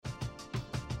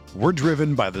We're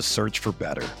driven by the search for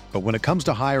better. But when it comes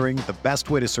to hiring, the best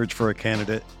way to search for a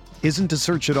candidate isn't to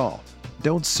search at all.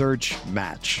 Don't search,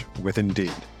 match with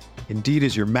Indeed. Indeed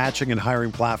is your matching and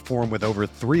hiring platform with over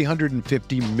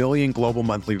 350 million global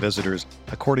monthly visitors,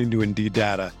 according to Indeed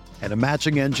data, and a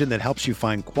matching engine that helps you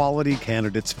find quality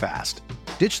candidates fast.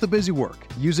 Ditch the busy work.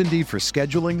 Use Indeed for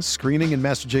scheduling, screening, and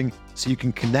messaging so you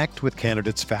can connect with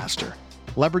candidates faster.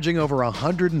 Leveraging over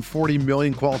 140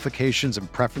 million qualifications and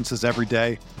preferences every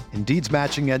day, Indeed's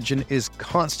matching engine is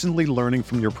constantly learning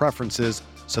from your preferences,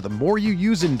 so the more you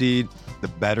use Indeed, the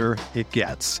better it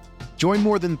gets. Join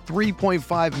more than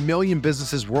 3.5 million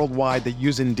businesses worldwide that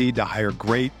use Indeed to hire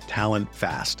great talent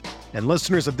fast. And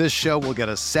listeners of this show will get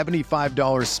a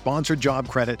 $75 sponsored job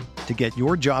credit to get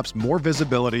your jobs more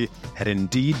visibility at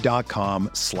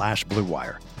Indeed.com/Blue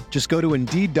Wire. Just go to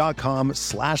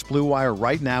Indeed.com/Blue Wire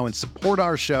right now and support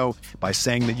our show by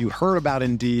saying that you heard about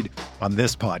Indeed on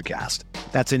this podcast.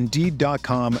 That's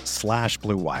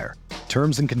Indeed.com/Blue Wire.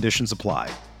 Terms and conditions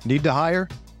apply. Need to hire?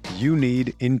 You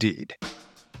need Indeed.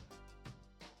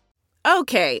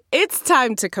 Okay, it's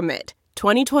time to commit.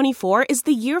 2024 is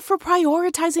the year for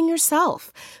prioritizing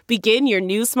yourself. Begin your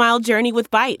new smile journey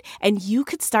with Byte, and you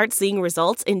could start seeing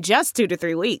results in just 2 to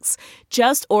 3 weeks.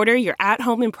 Just order your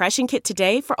at-home impression kit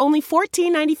today for only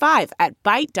 $14.95 at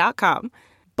Byte.com.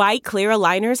 Byte Clear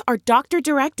aligners are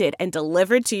doctor-directed and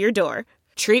delivered to your door.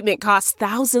 Treatment costs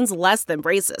thousands less than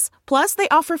braces. Plus, they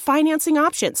offer financing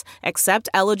options, accept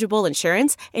eligible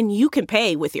insurance, and you can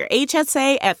pay with your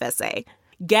HSA, FSA.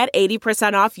 Get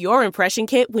 80% off your impression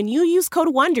kit when you use code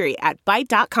WONDERY at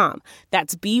Byte.com.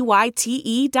 That's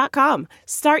BYTE.com.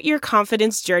 Start your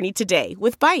confidence journey today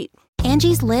with Byte.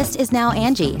 Angie's List is now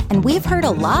Angie, and we've heard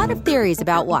a lot of theories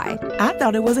about why. I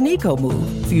thought it was an eco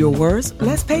move. Fewer words,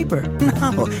 less paper.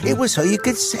 No, it was so you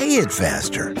could say it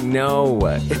faster. No,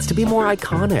 it's to be more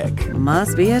iconic.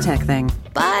 Must be a tech thing.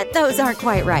 But those aren't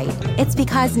quite right. It's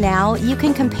because now you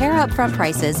can compare upfront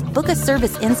prices, book a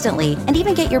service instantly, and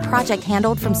even get your project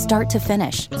handled from start to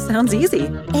finish. Sounds easy.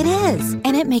 It is,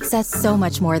 and it makes us so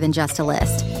much more than just a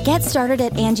list. Get started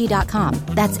at Angie.com.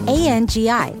 That's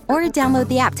ANGI, or download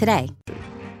the app today.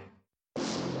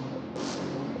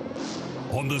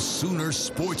 On the Sooner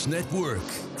Sports Network,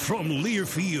 from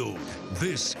Learfield,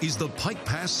 this is the Pike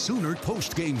Pass Sooner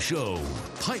postgame show.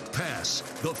 Pike Pass,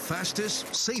 the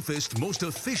fastest, safest, most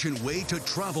efficient way to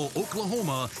travel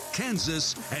Oklahoma,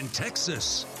 Kansas, and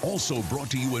Texas. Also brought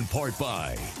to you in part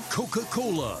by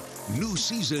Coca-Cola. New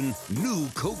season, new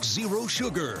Coke Zero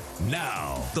Sugar.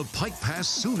 Now, the Pike Pass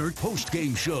Sooner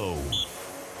postgame show.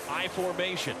 I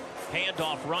formation,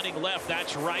 handoff running left,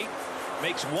 that's right.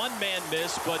 Makes one man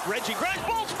miss, but Reggie Gregg,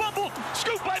 ball's fumbled,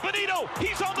 scooped by Benito.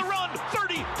 He's on the run,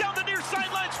 30, down the near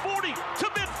sidelines, 40, to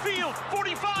midfield,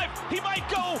 45. He might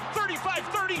go,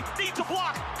 35-30, needs a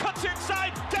block, cuts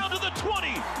inside, down to the 20,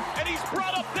 and he's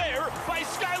brought up there by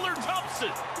Skylar Thompson.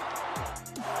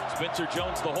 Spencer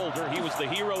Jones, the holder. He was the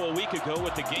hero a week ago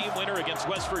with the game winner against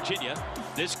West Virginia.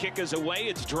 This kick is away,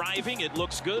 it's driving, it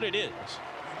looks good, it is.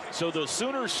 So the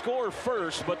Sooners score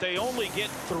first, but they only get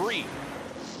 3.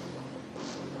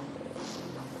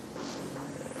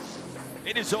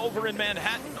 It is over in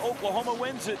Manhattan. Oklahoma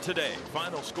wins it today.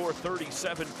 Final score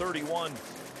 37-31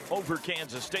 over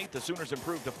Kansas State. The Sooners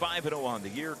improved to 5-0 on the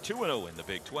year, 2-0 in the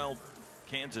Big 12.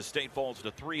 Kansas State falls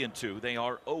to 3-2. They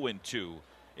are 0-2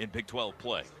 in Big 12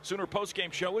 play. Sooner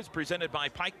postgame show is presented by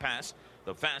Pike Pass,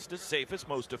 the fastest, safest,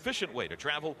 most efficient way to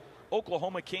travel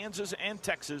Oklahoma, Kansas, and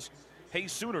Texas. Hey,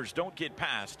 Sooners, don't get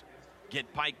past.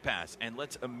 Get Pike Pass. And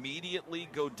let's immediately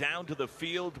go down to the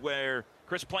field where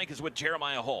Chris Plank is with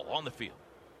Jeremiah Hall on the field.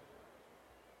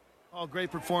 Oh,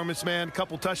 great performance, man. A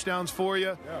couple touchdowns for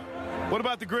you. Yeah. What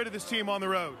about the grit of this team on the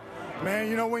road? Man,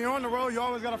 you know, when you're on the road, you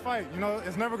always got to fight. You know,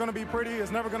 it's never going to be pretty.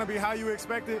 It's never going to be how you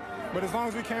expect it. But as long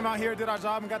as we came out here, did our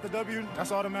job, and got the W,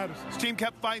 that's all that matters. This team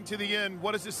kept fighting to the end.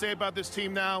 What does this say about this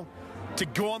team now to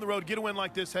go on the road, get a win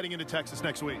like this heading into Texas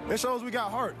next week? It shows we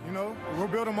got heart, you know. We're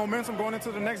building momentum going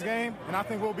into the next game, and I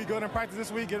think we'll be good in practice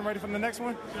this week, getting ready for the next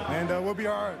one, and we'll be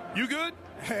all right. You good?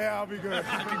 Yeah, I'll be good.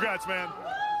 Congrats, man.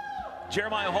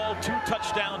 Jeremiah Hall, 2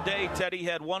 touchdown day. Teddy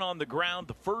had 1 on the ground,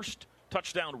 the first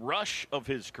touchdown rush of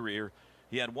his career.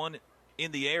 He had 1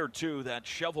 in the air, too, that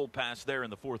shovel pass there in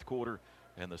the fourth quarter,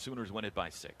 and the Sooners win it by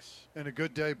 6. And a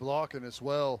good day blocking as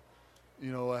well.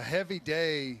 You know, a heavy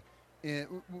day.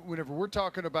 Whenever we're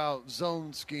talking about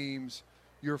zone schemes,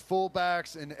 your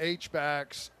fullbacks and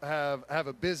H-backs have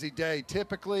a busy day,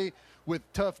 typically with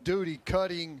tough duty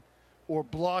cutting or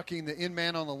blocking the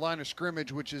in-man on the line of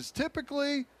scrimmage, which is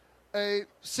typically a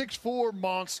 6'4"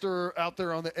 monster out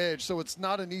there on the edge. So it's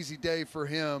not an easy day for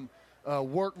him.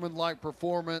 Workman-like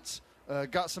performance.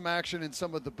 Got some action in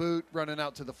some of the boot, running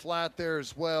out to the flat there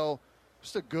as well.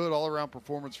 Just a good all-around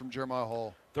performance from Jeremiah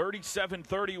Hall.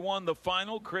 37-31 the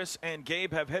final. Chris and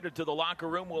Gabe have headed to the locker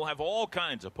room. We'll have all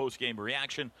kinds of post-game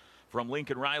reaction from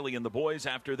Lincoln Riley and the boys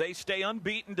after they stay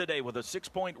unbeaten today with a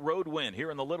 6-point road win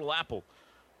here in the Little Apple.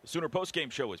 The Sooner post-game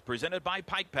show is presented by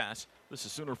Pike Pass. This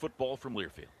is Sooner football from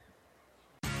Learfield.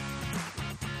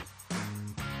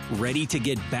 Ready to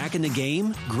get back in the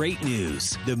game? Great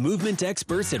news. The movement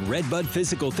experts at Redbud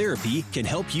Physical Therapy can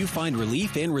help you find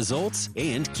relief and results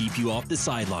and keep you off the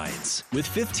sidelines. With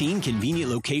 15 convenient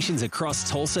locations across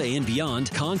Tulsa and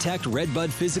beyond, contact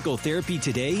Redbud Physical Therapy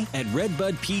today at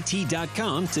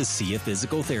redbudpt.com to see a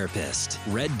physical therapist.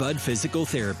 Redbud Physical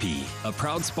Therapy, a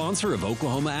proud sponsor of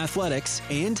Oklahoma Athletics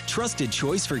and trusted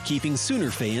choice for keeping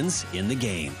Sooner fans in the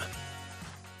game.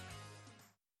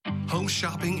 Home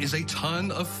shopping is a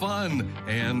ton of fun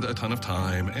and a ton of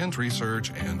time and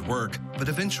research and work. But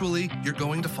eventually, you're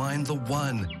going to find the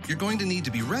one. You're going to need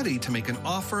to be ready to make an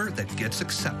offer that gets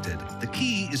accepted. The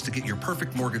key is to get your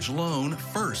perfect mortgage loan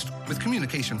first with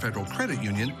Communication Federal Credit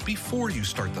Union before you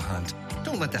start the hunt.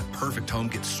 Don't let that perfect home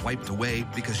get swiped away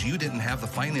because you didn't have the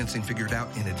financing figured out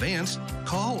in advance.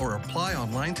 Call or apply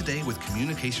online today with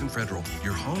Communication Federal,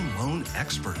 your home loan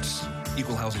experts.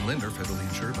 Equal housing lender, federally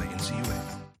insured by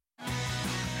NCUA.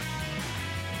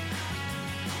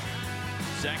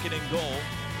 Second and goal.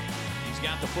 He's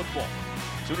got the football.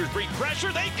 Sooners bring pressure.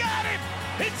 They got him.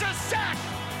 It's a sack.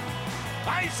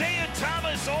 Isaiah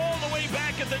Thomas all the way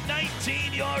back at the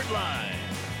 19-yard line.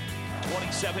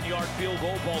 27-yard field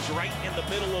goal. Ball's right in the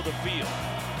middle of the field.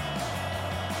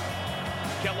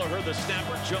 Kelleher, the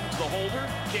snapper, Jones, the holder.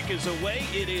 Kick is away.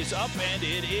 It is up, and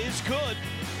it is good.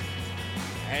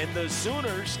 And the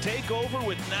Sooners take over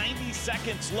with 90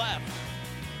 seconds left.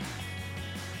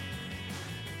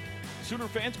 Sooner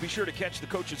fans, be sure to catch the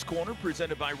Coach's Corner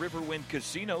presented by Riverwind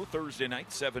Casino Thursday night,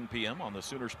 7 p.m. on the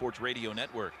Sooner Sports Radio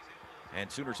Network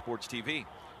and Sooner Sports TV.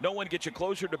 No one gets you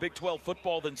closer to Big 12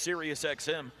 football than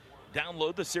SiriusXM.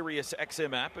 Download the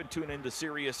SiriusXM app and tune in to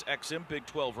SiriusXM Big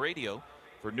 12 Radio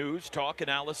for news, talk,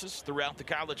 analysis throughout the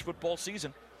college football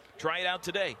season. Try it out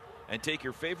today and take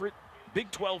your favorite Big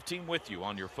 12 team with you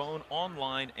on your phone,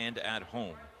 online, and at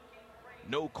home.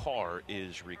 No car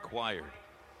is required.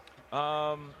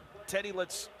 Teddy,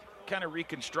 let's kind of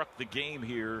reconstruct the game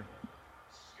here.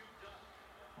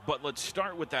 But let's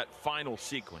start with that final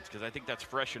sequence because I think that's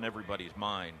fresh in everybody's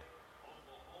mind.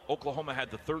 Oklahoma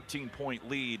had the 13-point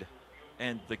lead,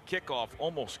 and the kickoff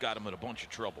almost got them in a bunch of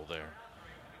trouble there.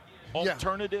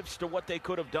 Alternatives to what they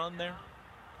could have done there?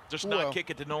 Just not kick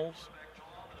it to Knowles?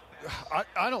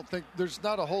 I don't think there's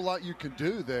not a whole lot you can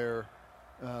do there.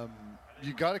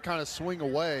 You got to kind of swing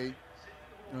away.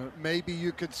 Maybe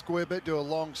you could squib it, do a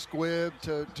long squib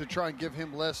to try and give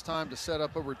him less time to set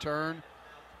up a return.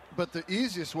 But the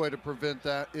easiest way to prevent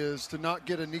that is to not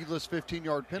get a needless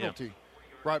 15-yard penalty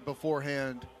right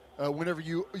beforehand. Whenever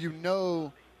you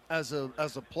know as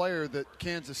a player that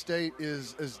Kansas State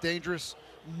is as dangerous,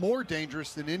 more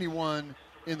dangerous than anyone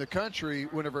in the country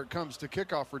whenever it comes to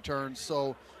kickoff returns.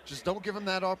 So just don't give them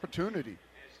that opportunity.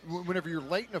 Whenever you're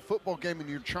late in a football game and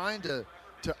you're trying to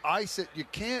ice it, you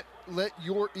can't let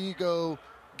your ego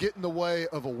get in the way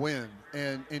of a win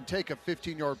and take a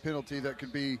 15-yard penalty that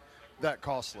could be that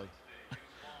costly.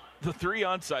 The 3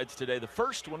 onsides today, the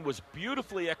first one was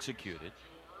beautifully executed.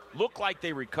 Looked like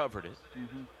they recovered it.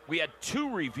 Mm-hmm. We had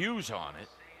 2 reviews on it.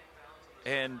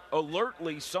 And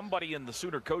alertly, somebody in the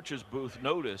Sooner coaches booth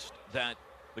noticed that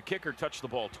the kicker touched the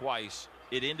ball twice.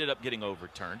 It ended up getting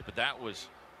overturned, but that was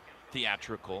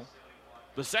theatrical.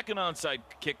 The second onside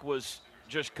kick was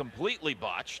just completely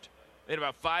botched. They had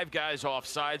about 5 guys off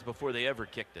sides before they ever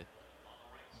kicked it.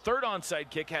 Third onside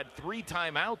kick had 3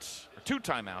 timeouts, or 2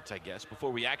 timeouts, I guess,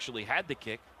 before we actually had the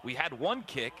kick. We had one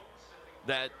kick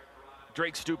that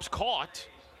Drake Stoops caught,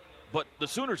 but the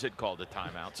Sooners had called a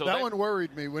timeout. So that one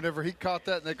worried me. Whenever he caught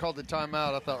that and they called the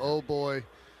timeout, I thought, oh boy,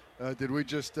 did we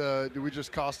just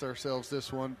cost ourselves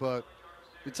this one? But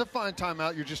it's a fine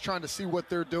timeout. You're just trying to see what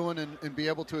they're doing and be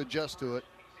able to adjust to it.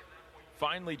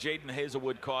 Finally, Jaden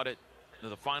Hazelwood caught it.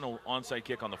 The final onside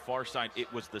kick on the far side.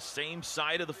 It was the same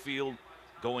side of the field,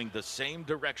 going the same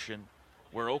direction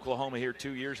where Oklahoma here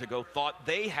 2 years ago thought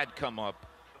they had come up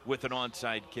with an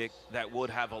onside kick that would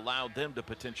have allowed them to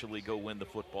potentially go win the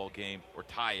football game or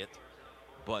tie it,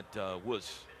 but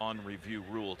was on review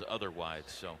ruled otherwise.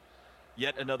 So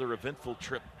yet another eventful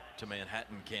trip to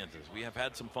Manhattan, Kansas. We have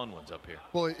had some fun ones up here.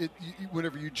 Well,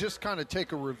 whenever you just kind of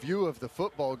take a review of the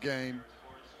football game,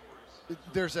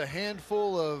 there's a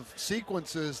handful of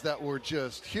sequences that were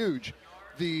just huge.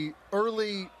 The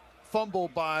early fumble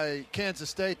by Kansas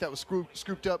State that was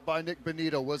scooped up by Nick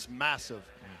Benito was massive.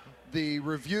 The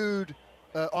reviewed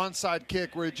onside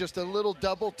kick where just a little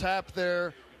double tap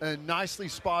there and nicely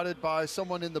spotted by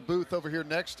someone in the booth over here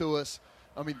next to us.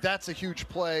 I mean, that's a huge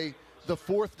play. The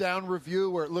fourth down review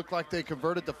where it looked like they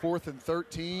converted the 4th and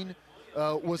 13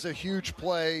 was a huge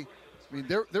play. I mean,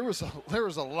 there was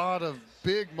a lot of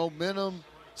big momentum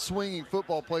swinging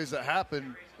football plays that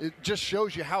happened. It just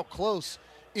shows you how close.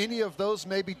 Any of those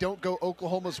maybe don't go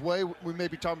Oklahoma's way, we may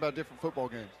be talking about a different football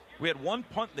game. We had one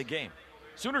punt in the game.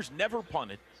 Sooners never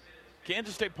punted.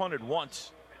 Kansas State punted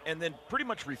once and then pretty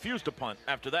much refused to punt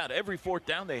after that. Every fourth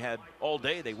down they had all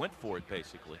day, they went for it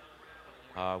basically.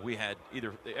 We had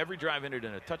either every drive ended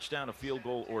in a touchdown, a field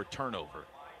goal, or a turnover.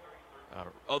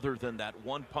 Other than that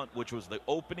one punt, which was the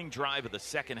opening drive of the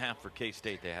second half for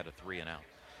K-State, they had a 3-and-out.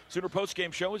 Sooner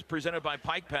Postgame Show is presented by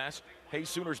Pike Pass. Hey,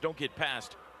 Sooners, don't get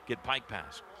passed. Get Pike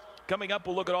Pass. Coming up,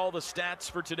 we'll look at all the stats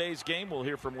for today's game. We'll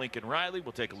hear from Lincoln Riley.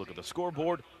 We'll take a look at the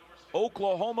scoreboard.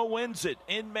 Oklahoma wins it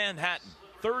in Manhattan,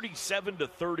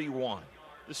 37-31.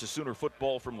 This is Sooner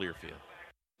football from Learfield.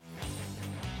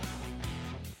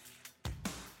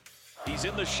 He's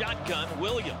in the shotgun.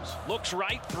 Williams looks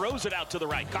right, throws it out to the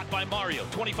right. Caught by Mario.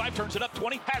 25, turns it up.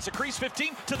 20, has a crease.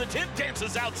 15 to the 10,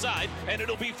 dances outside, and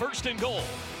it'll be 1st and goal.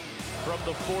 From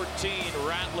the 14,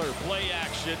 Rattler, play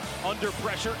action, under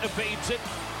pressure, evades it.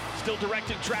 Still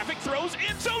directing traffic, throws,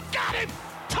 end zone, got him!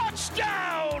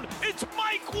 Touchdown! It's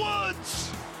Mike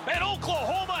Woods! And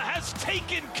Oklahoma has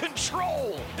taken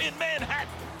control in Manhattan.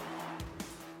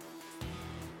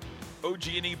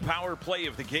 OG&E power play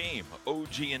of the game.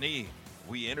 OG&E,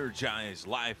 we energize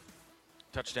life.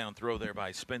 Touchdown throw there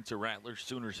by Spencer Rattler.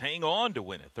 Sooners hang on to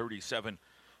win it,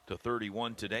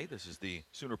 37-31 today. This is the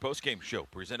Sooner Postgame Show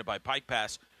presented by Pike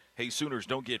Pass. Hey, Sooners,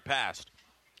 don't get passed.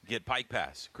 Get Pike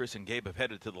Pass. Chris and Gabe have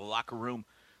headed to the locker room.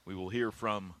 We will hear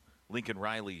from Lincoln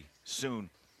Riley soon.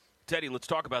 Teddy, let's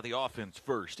talk about the offense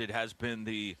first. It has been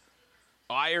the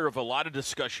ire of a lot of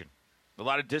discussion. A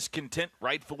lot of discontent,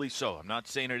 rightfully so. I'm not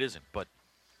saying it isn't, but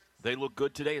they look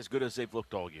good today, as good as they've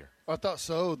looked all year. I thought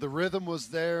so. The rhythm was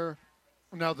there.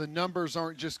 Now, the numbers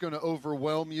aren't just going to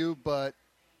overwhelm you, but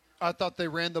I thought they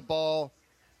ran the ball.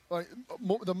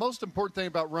 The most important thing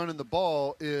about running the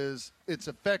ball is its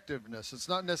effectiveness. It's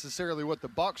not necessarily what the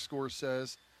box score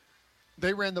says.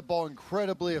 They ran the ball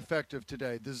incredibly effective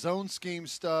today. The zone scheme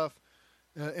stuff,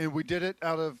 and we did it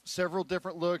out of several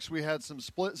different looks. We had some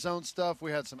split zone stuff.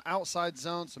 We had some outside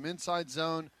zone, some inside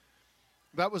zone.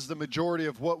 That was the majority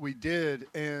of what we did,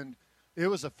 and it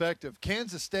was effective.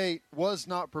 Kansas State was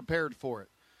not prepared for it.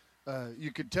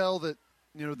 You could tell that,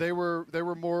 they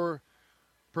were more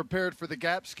prepared for the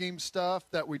gap scheme stuff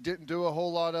that we didn't do a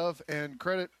whole lot of, and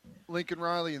credit Lincoln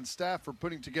Riley and staff for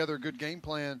putting together a good game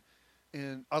plan.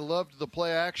 And I loved the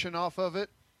play action off of it.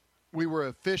 We were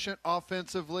efficient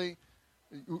offensively.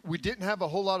 We didn't have a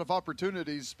whole lot of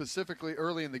opportunities specifically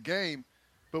early in the game,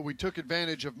 but we took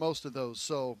advantage of most of those.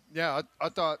 So, yeah, I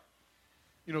thought,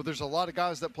 there's a lot of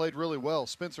guys that played really well.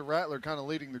 Spencer Rattler kind of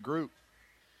leading the group.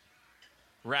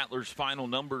 Rattler's final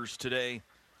numbers today,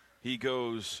 he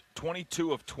goes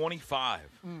 22 of 25,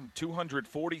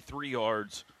 243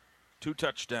 yards, 2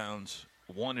 touchdowns,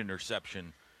 1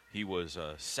 interception. He was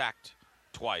sacked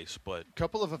twice, but a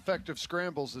couple of effective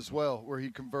scrambles as well where he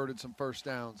converted some first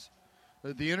downs.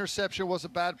 The interception was a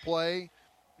bad play.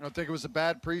 I don't think it was a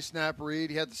bad pre-snap read.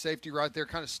 He had the safety right there,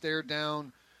 kind of stared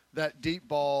down that deep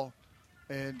ball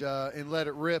and let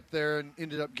it rip there and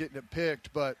ended up getting it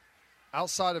picked. But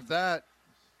outside of that,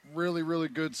 really, really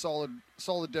good, solid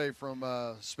day from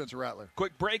Spencer Rattler.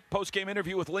 Quick break. Post-game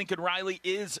interview with Lincoln Riley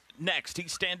is next.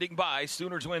 He's standing by.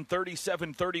 Sooners win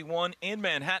 37-31 in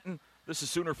Manhattan. This is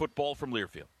Sooner football from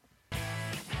Learfield.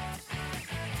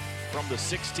 From the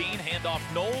 16, handoff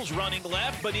Knowles, running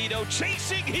left. Benito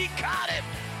chasing. He caught him.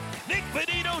 Nick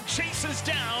Benito chases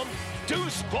down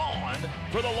Deuce Vaughn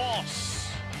for the loss.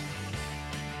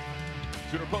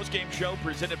 Sooner Postgame Show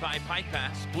presented by Pike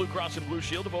Pass. Blue Cross and Blue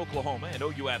Shield of Oklahoma and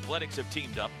OU Athletics have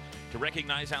teamed up to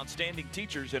recognize outstanding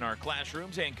teachers in our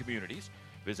classrooms and communities.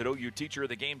 Visit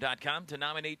OUTeacherOfTheGame.com to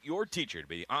nominate your teacher to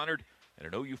be honored at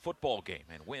an OU football game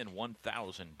and win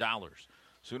 $1,000.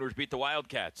 Sooners beat the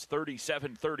Wildcats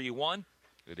 37-31.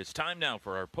 It is time now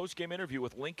for our postgame interview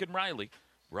with Lincoln Riley,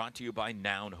 brought to you by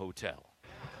Noun Hotel.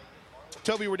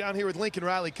 Toby, we're down here with Lincoln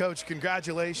Riley. Coach,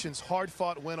 congratulations.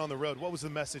 Hard-fought win on the road. What was the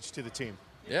message to the team?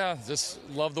 Yeah, just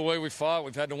love the way we fought.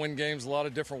 We've had to win games a lot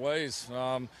of different ways.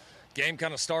 Game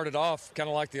kind of started off kind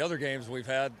of like the other games we've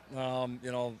had.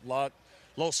 Lot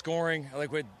low scoring. I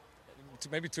think we had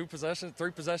maybe 3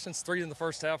 possessions, 3 in the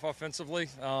first half offensively.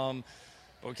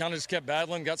 we kind of just kept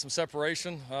battling, got some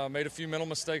separation, made a few mental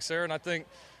mistakes there, and I think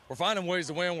we're finding ways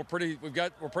to win.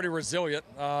 We're pretty resilient.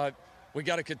 We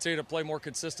got to continue to play more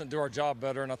consistent, do our job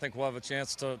better, and I think we'll have a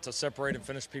chance to separate and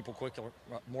finish people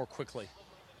more quickly.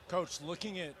 Coach,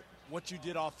 looking at what you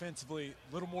did offensively,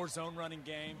 a little more zone running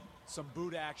game, some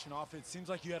boot action offense. Seems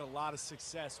like you had a lot of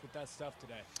success with that stuff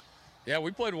today. Yeah,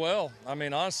 we played well. I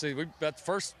mean, honestly, that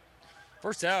first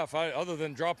half, other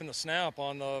than dropping the snap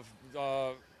on the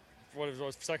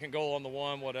second goal on the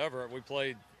one, whatever, we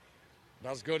played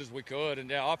about as good as we could. And,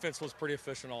 yeah, offense was pretty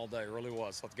efficient all day. It really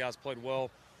was. So the guys played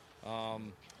well,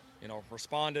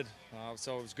 responded.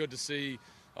 So it was good to see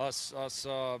us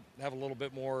have a little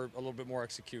bit more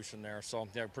execution there. So,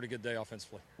 yeah, pretty good day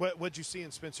offensively. What'd you see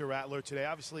in Spencer Rattler today?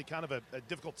 Obviously kind of a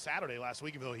difficult Saturday last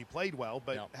week, even though he played well.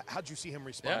 But how'd you see him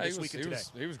respond this week and today?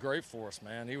 He was great for us,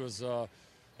 man. He was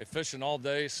efficient all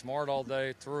day, smart all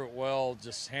day, threw it well,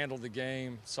 just handled the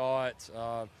game, saw it.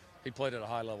 He played at a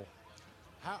high level.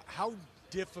 How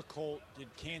difficult did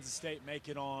Kansas State make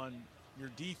it on your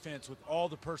defense with all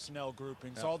the personnel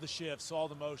groupings, all the shifts, all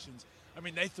the motions? I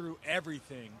mean, they threw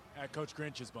everything at Coach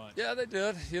Grinch's bunch. Yeah, they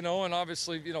did, and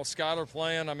obviously, Skyler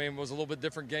playing, it was a little bit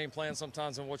different game plan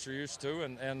sometimes than what you're used to,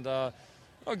 and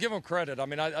I'll give them credit.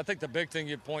 I think the big thing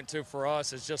you'd point to for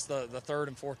us is just the third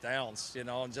and fourth downs,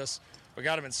 and just we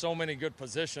got them in so many good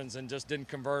positions and just didn't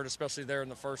convert, especially there in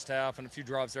the first half and a few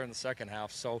drives there in the second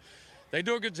half. So they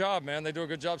do a good job, man. They do a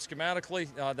good job schematically.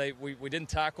 We didn't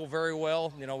tackle very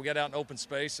well. We got out in open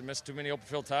space and missed too many open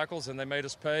field tackles, and they made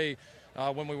us pay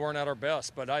when we weren't at our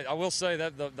best. But I will say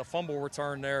that the fumble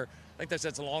return there, I think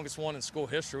that's the longest one in school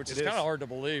history, which is kind of hard to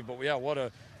believe. But, yeah, what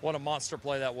a monster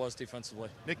play that was defensively.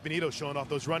 Nick Benito showing off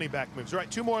those running back moves. All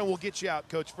right, two more and we'll get you out,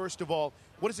 Coach. First of all,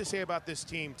 what does it say about this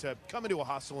team to come into a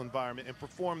hostile environment and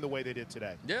perform the way they did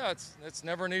today? Yeah, it's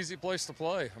never an easy place to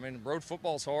play. Road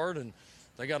football's hard, and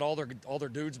they got all their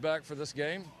dudes back for this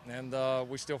game, and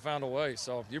we still found a way.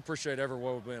 So you appreciate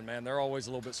everywhere we've been, man. They're always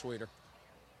a little bit sweeter.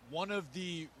 One of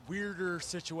the weirder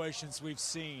situations we've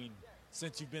seen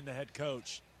since you've been the head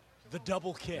coach, the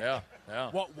double kick. Yeah.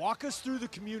 Walk us through the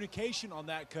communication on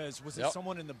that, because was it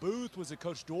someone in the booth? Was it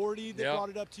Coach Doherty that brought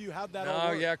it up to you? How'd that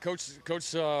all work? Yeah, Coach.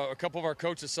 A couple of our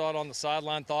coaches saw it on the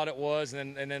sideline, thought it was,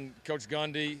 and then Coach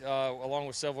Gundy, along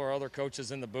with several other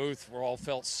coaches in the booth, all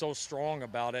felt so strong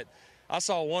about it. I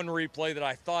saw one replay that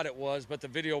I thought it was, but the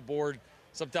video board,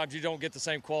 sometimes you don't get the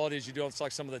same quality as you do on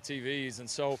some of the TVs, and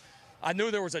so I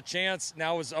knew there was a chance.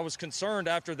 Now I was concerned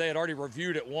after they had already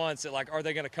reviewed it once, that are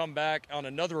they going to come back on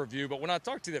another review? But when I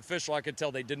talked to the official, I could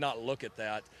tell they did not look at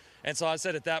that. And so I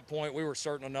said at that point we were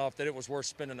certain enough that it was worth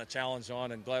spending a challenge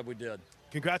on, and glad we did.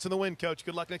 Congrats on the win, Coach.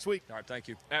 Good luck next week. All right, thank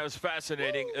you. That was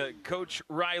fascinating. Coach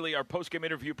Riley, our postgame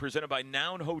interview presented by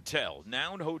Noun Hotel.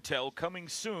 Noun Hotel coming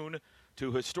soon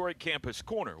to historic Campus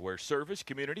Corner, where service,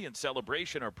 community, and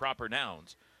celebration are proper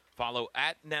nouns. Follow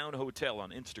at Noun Hotel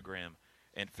on Instagram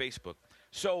and Facebook.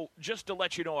 So just to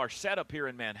let you know, our setup here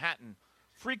in Manhattan,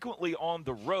 frequently on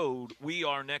the road, we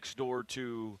are next door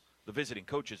to the visiting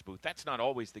coach's booth. That's not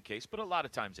always the case, but a lot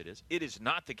of times it is. It is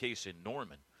not the case in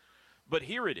Norman. But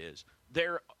here it is.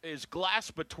 There is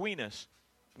glass between us.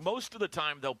 Most of the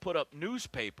time they'll put up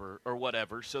newspaper or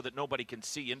whatever so that nobody can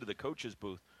see into the coach's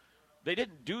booth. They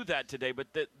didn't do that today, but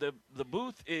the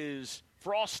booth is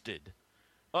frosted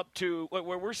up to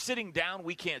where we're sitting down,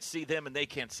 we can't see them and they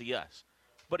can't see us.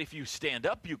 But if you stand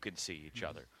up, you can see each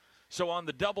other. So on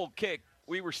the double kick,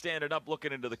 we were standing up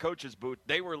looking into the coach's booth.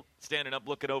 They were standing up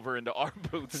looking over into our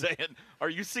booth saying, are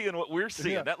you seeing what we're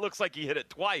seeing? Yeah. That looks like he hit it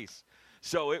twice.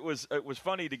 So it was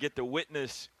funny to get to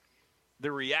witness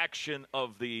the reaction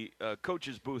of the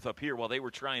coach's booth up here while they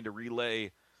were trying to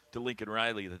relay to Lincoln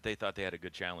Riley that they thought they had a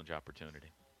good challenge opportunity.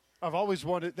 I've always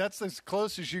wanted – that's as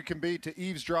close as you can be to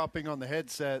eavesdropping on the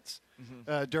headsets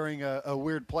during a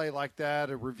weird play like that,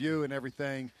 a review and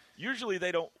everything. Usually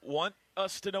they don't want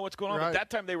us to know what's going on, but that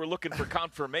time they were looking for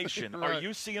confirmation. Right. Are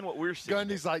you seeing what we're seeing?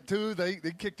 Gundy's like, dude, they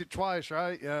kicked it twice,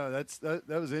 right? Yeah, that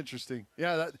was interesting.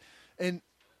 Yeah, and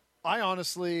I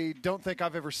honestly don't think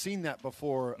I've ever seen that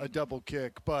before, a double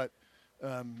kick. But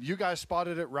you guys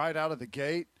spotted it right out of the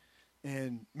gate.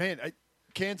 And, man,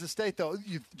 Kansas State, though,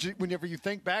 whenever you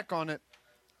think back on it,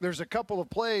 there's a couple of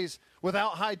plays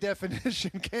without high definition.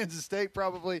 Kansas State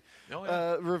probably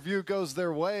review goes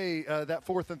their way. That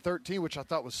 4th and 13, which I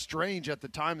thought was strange at the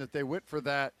time that they went for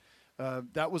that.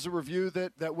 That was a review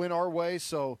that went our way.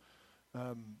 So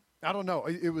I don't know.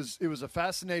 It was a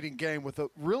fascinating game with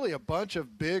really a bunch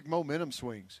of big momentum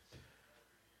swings.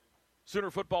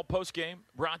 Sooner football postgame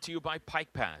brought to you by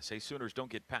Pike Pass. Hey, Sooners, don't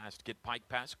get past. Get Pike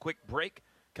Pass. Quick break.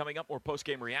 Coming up, more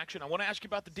post-game reaction. I want to ask you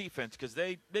about the defense because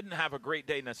they didn't have a great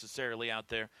day necessarily out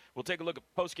there. We'll take a look at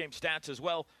post-game stats as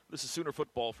well. This is Sooner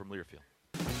football from Learfield.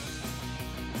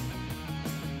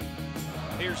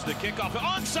 Here's the kickoff.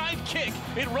 Onside kick.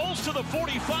 It rolls to the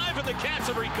 45, and the Cats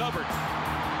have recovered.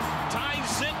 Ty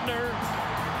Zentner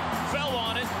fell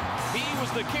on it. He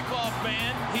was the kickoff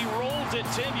man. He rolled it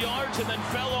 10 yards and then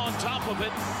fell on top of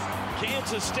it.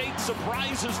 Kansas State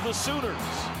surprises the Sooners.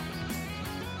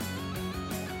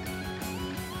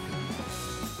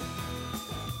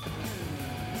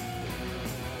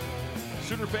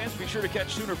 Sooner fans, be sure to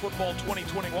catch Sooner Football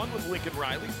 2021 with Lincoln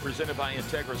Riley, presented by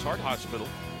Integris Heart Hospital.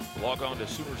 Log on to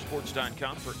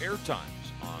Soonersports.com for air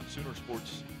times on Sooner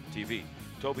Sports TV.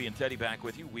 Toby and Teddy back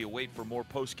with you. We await for more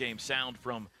post-game sound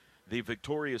from the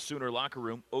victorious Sooner locker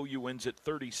room. OU wins at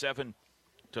 37-31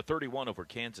 over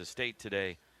Kansas State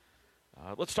today.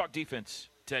 Let's talk defense,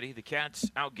 Teddy. The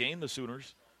Cats outgained the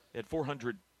Sooners at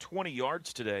 420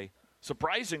 yards today.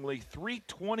 Surprisingly,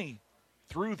 320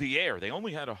 through the air. They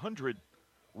only had 100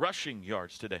 rushing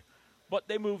yards today. But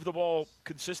they moved the ball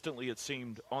consistently, it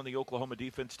seemed, on the Oklahoma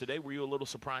defense today. Were you a little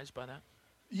surprised by that?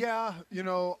 Yeah,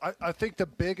 I think the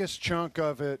biggest chunk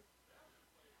of it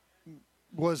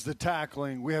was the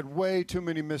tackling. We had way too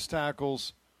many missed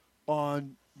tackles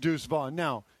on Deuce Vaughn.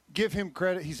 Now, give him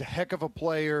credit. He's a heck of a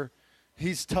player.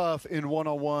 He's tough in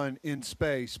one-on-one in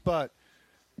space. But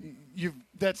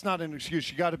that's not an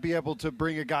excuse. You got to be able to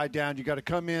bring a guy down. You got to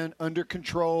come in under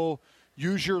control,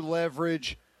 use your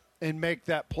leverage, and make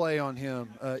that play on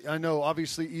him. I know,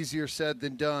 obviously, easier said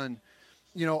than done.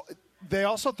 They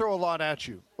also throw a lot at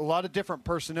you, a lot of different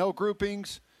personnel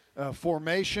groupings,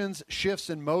 formations, shifts,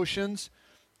 and motions.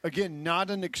 Again, not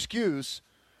an excuse,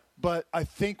 but I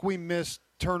think we missed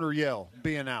Turner Yell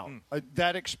being out.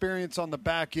 That experience on the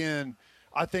back end,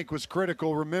 I think, was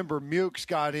critical. Remember, Mukes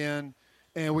got in,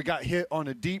 and we got hit on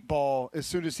a deep ball as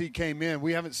soon as he came in.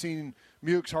 We haven't seen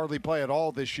Mukes hardly play at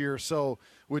all this year. So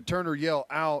with Turner Yell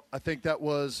out, I think that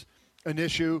was an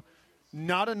issue.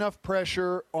 Not enough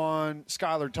pressure on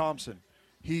Skylar Thompson.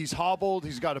 He's hobbled.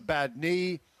 He's got a bad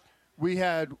knee. We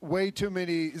had way too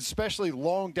many, especially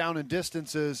long down and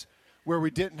distances, where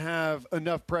we didn't have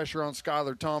enough pressure on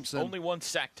Skylar Thompson. Only one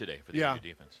sack today for the OU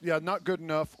defense. Yeah, not good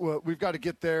enough. We've got to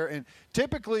get there. And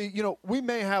typically, we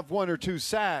may have one or two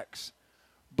sacks,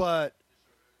 but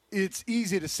it's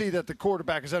easy to see that the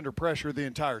quarterback is under pressure the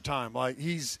entire time. Like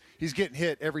he's getting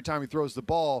hit every time he throws the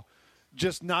ball.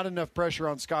 Just not enough pressure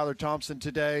on Skylar Thompson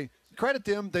today. Credit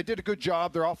them. They did a good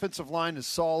job. Their offensive line is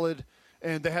solid,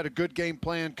 and they had a good game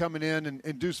plan coming in,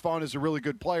 and Deuce Vaughn is a really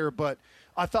good player. But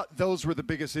I thought those were the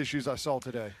biggest issues I saw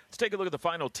today. Let's take a look at the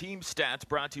final team stats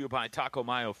brought to you by Taco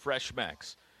Mayo Fresh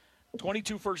Mex.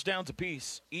 22 first downs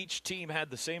apiece. Each team had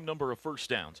the same number of first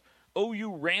downs.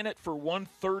 OU ran it for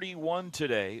 131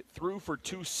 today, threw for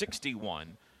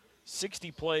 261,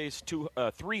 60 plays,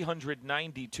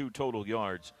 392 total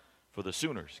yards for the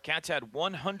Sooners. Cats had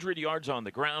 100 yards on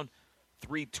the ground,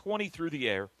 320 through the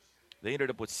air. They ended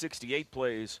up with 68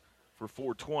 plays for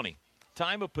 420.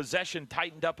 Time of possession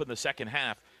tightened up in the second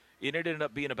half. It ended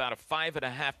up being about a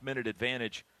 5.5-minute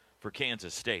advantage for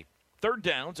Kansas State. Third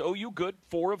downs, OU good,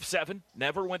 4 of 7,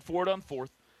 never went for it on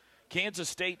fourth. Kansas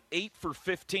State 8 for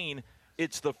 15.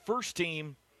 It's the first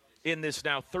team in this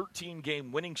now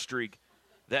 13-game winning streak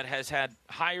that has had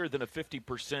higher than a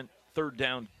 50% third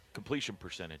down completion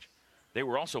percentage. They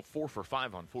were also 4 for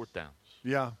 5 on fourth downs.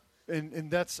 Yeah,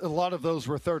 and that's a lot of those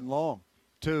were third and long,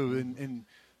 too. And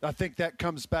I think that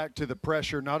comes back to the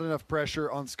pressure, not enough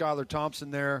pressure on Skylar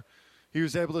Thompson there. He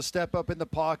was able to step up in the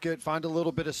pocket, find a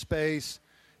little bit of space,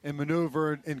 and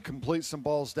maneuver and complete some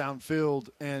balls downfield.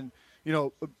 And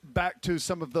back to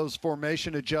some of those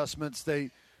formation adjustments, they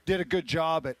did a good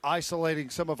job at isolating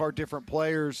some of our different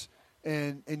players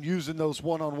and using those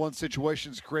one-on-one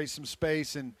situations to create some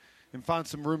space and find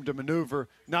some room to maneuver.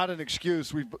 Not an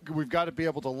excuse. We've got to be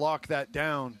able to lock that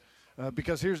down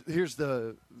because here's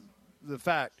the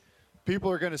fact.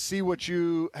 People are going to see what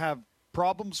you have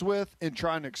problems with and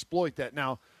try and exploit that.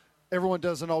 Now, everyone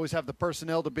doesn't always have the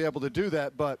personnel to be able to do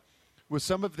that, but with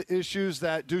some of the issues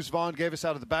that Deuce Vaughn gave us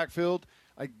out of the backfield,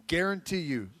 I guarantee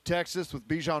you Texas with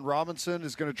Bijan Robinson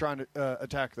is going to try and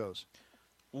attack those.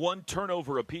 One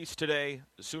turnover apiece today.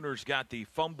 The Sooners got the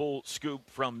fumble scoop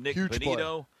from Nick Huge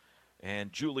Benito,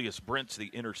 and Julius Brents the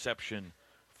interception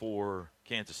for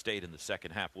Kansas State in the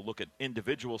second half. We'll look at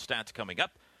individual stats coming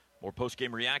up. More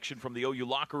post-game reaction from the OU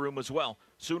locker room as well.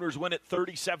 Sooners win at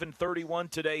 37-31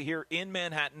 today here in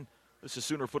Manhattan. This is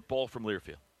Sooner football from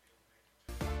Learfield.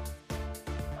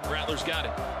 Rattler's got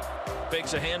it.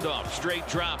 Fakes a handoff. Straight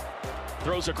drop.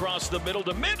 Throws across the middle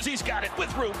to Mims. He's got it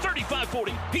with room.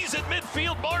 35-40. He's at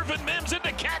midfield. Marvin Mims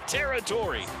into cat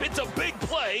territory. It's a big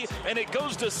play, and it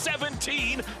goes to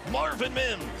 17. Marvin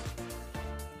Mims.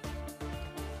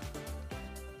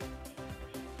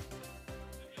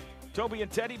 Toby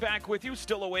and Teddy back with you.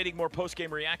 Still awaiting more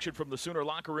post-game reaction from the Sooner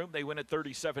locker room. They win at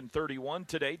 37-31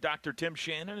 today. Dr. Tim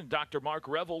Shannon and Dr. Mark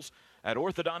Revels at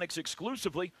Orthodontics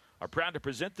exclusively are proud to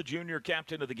present the junior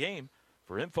captain of the game.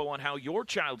 For info on how your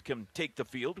child can take the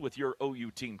field with your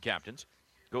OU team captains,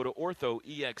 go to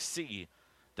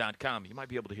orthoexc.com. You might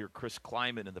be able to hear Chris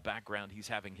Kleiman in the background. He's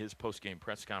having his post-game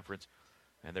press conference,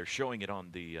 and they're showing it on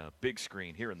the big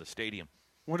screen here in the stadium.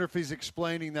 Wonder if he's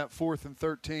explaining that 4th and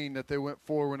 13 that they went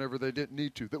for whenever they didn't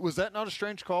need to. Was that not a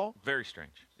strange call? Very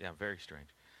strange. Yeah, very strange.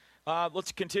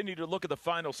 Let's continue to look at the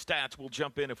final stats. We'll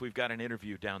jump in if we've got an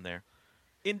interview down there.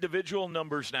 Individual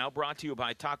numbers now brought to you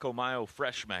by Taco Mayo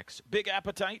Fresh Mex. Big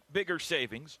appetite, bigger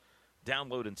savings.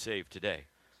 Download and save today.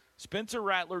 Spencer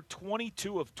Rattler,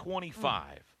 22 of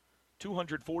 25.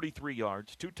 243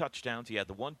 yards, 2 touchdowns. He had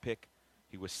the 1 pick.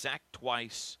 He was sacked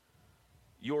twice.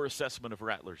 Your assessment of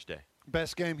Rattler's day?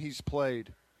 Best game he's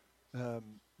played.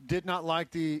 Did not like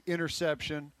the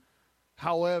interception.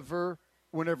 However,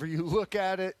 whenever you look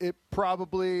at it, it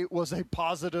probably was a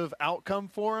positive outcome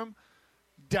for him.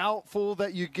 Doubtful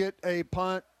that you get a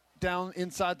punt down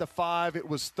inside the 5. It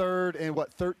was 3rd and,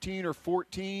 13 or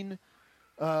 14?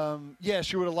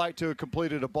 Yes, you would have liked to have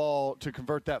completed a ball to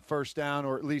convert that first down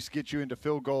or at least get you into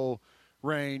field goal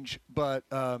range. But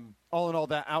all in all,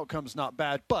 that outcome's not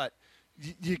bad. But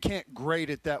you can't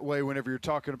grade it that way whenever you're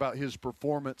talking about his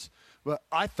performance. But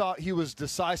I thought he was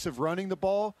decisive running the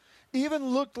ball. Even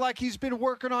looked like he's been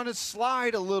working on his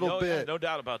slide a little bit. Yeah, no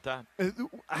doubt about that.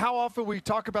 How often we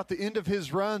talk about the end of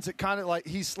his runs, it kind of like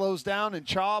he slows down and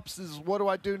chops. This is what do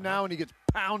I do now? And he gets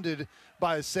pounded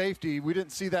by a safety. We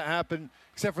didn't see that happen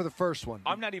except for the first one.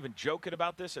 I'm not even joking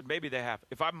about this, and maybe they have.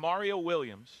 If I'm Mario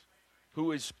Williams,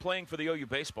 who is playing for the OU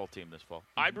baseball team this fall,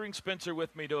 I bring Spencer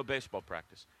with me to a baseball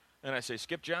practice. And I say,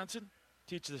 Skip Johnson,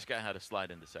 teach this guy how to slide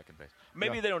into second base.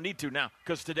 Maybe they don't need to now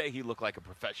because today he looked like a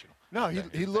professional. No,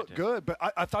 he looked good, but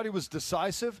I thought he was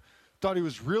decisive. Thought he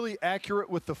was really accurate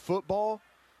with the football.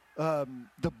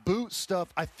 The boot stuff,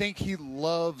 I think he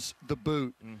loves the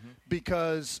boot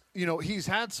because, he's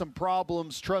had some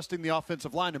problems trusting the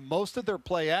offensive line, and most of their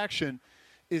play action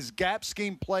is gap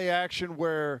scheme play action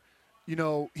where,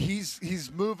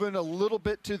 he's moving a little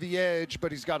bit to the edge,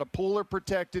 but he's got a puller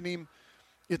protecting him.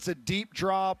 It's a deep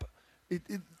drop.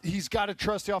 He's got to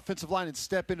trust the offensive line and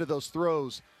step into those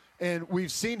throws. And we've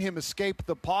seen him escape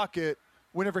the pocket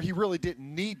whenever he really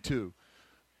didn't need to.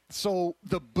 So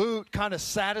the boot kind of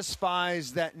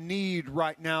satisfies that need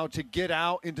right now to get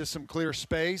out into some clear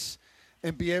space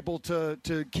and be able to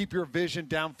keep your vision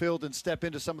downfield and step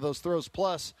into some of those throws.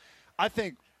 Plus, I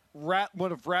think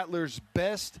one of Rattler's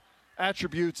best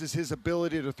attributes is his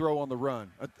ability to throw on the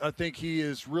run. I think he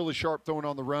is really sharp throwing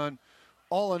on the run.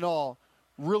 All in all,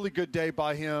 really good day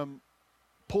by him.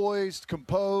 Poised,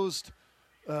 composed.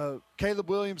 Caleb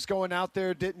Williams going out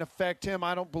there didn't affect him,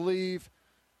 I don't believe.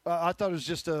 I thought it was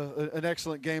just an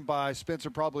excellent game by Spencer,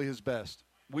 probably his best.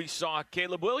 We saw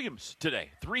Caleb Williams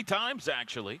today, 3 times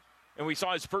actually, and we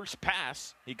saw his first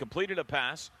pass. He completed a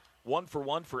pass, 1 for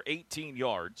 1 for 18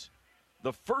 yards.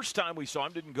 The first time we saw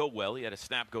him didn't go well. He had a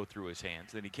snap go through his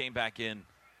hands. Then he came back in.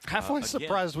 Halfway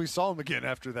surprised we saw him again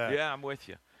after that. Yeah, I'm with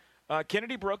you.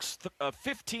 Kennedy Brooks,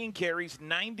 15 carries,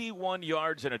 91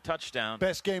 yards, and a touchdown.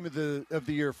 Best game of the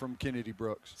year from Kennedy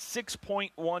Brooks.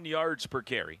 6.1 yards per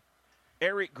carry.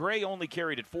 Eric Gray only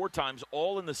carried it 4 times,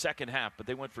 all in the second half, but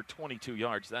they went for 22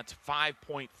 yards. That's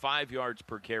 5.5 yards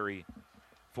per carry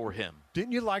for him.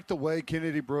 Didn't you like the way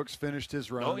Kennedy Brooks finished his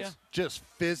runs? Oh, yeah. Just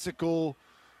physical,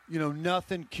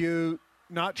 nothing cute,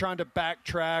 not trying to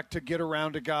backtrack to get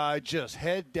around a guy, just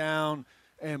head down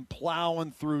and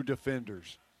plowing through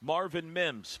defenders. Marvin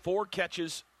Mims, 4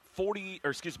 catches,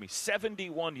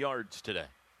 71 yards today.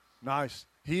 Nice.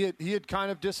 He had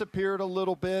kind of disappeared a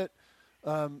little bit.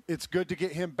 It's good to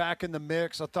get him back in the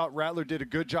mix. I thought Rattler did a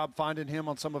good job finding him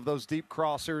on some of those deep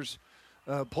crossers.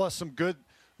 Plus some good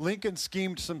 – Lincoln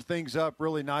schemed some things up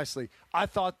really nicely. I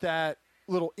thought that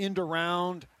little end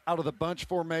around out of the bunch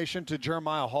formation to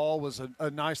Jeremiah Hall was a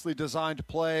nicely designed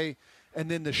play. And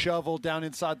then the shovel down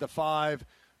inside the 5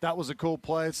 – that was a cool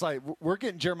play. It's like we're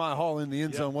getting Jeremiah Hall in the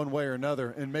end zone one way or another,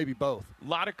 and maybe both. A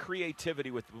lot of creativity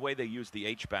with the way they used the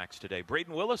H-backs today.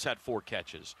 Braden Willis had 4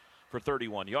 catches for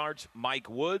 31 yards. Mike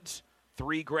Woods,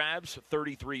 3 grabs,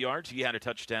 33 yards. He had a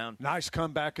touchdown. Nice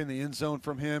comeback in the end zone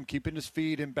from him, keeping his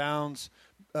feet in bounds.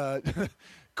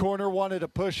 Corner wanted a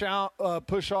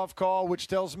push-off call, which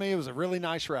tells me it was a really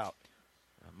nice route.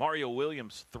 Mario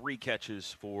Williams, 3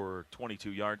 catches for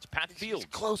 22 yards. Pat Fields.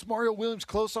 Close. Mario Williams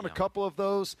close on a couple of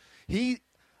those.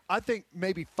 I think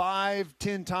maybe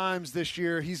 5-10 times this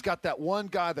year, he's got that one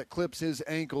guy that clips his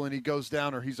ankle and he goes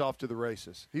down or he's off to the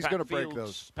races. He's going to break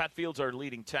those. Pat Fields, our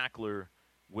leading tackler,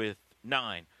 with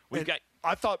 9.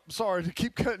 Sorry to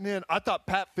keep cutting in, I thought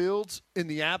Pat Fields, in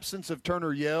the absence of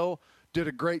Turner Yell, did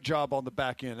a great job on the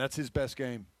back end. That's his best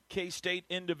game. K-State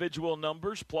individual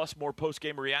numbers, plus more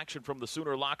post-game reaction from the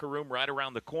Sooner locker room right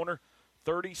around the corner.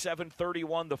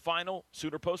 37-31 the final.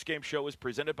 Sooner post-game show is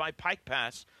presented by Pike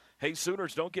Pass. Hey,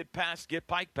 Sooners, don't get passed, get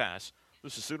Pike Pass.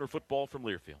 This is Sooner football from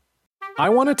Learfield. I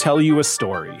want to tell you a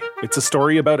story. It's a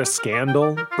story about a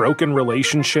scandal, broken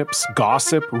relationships,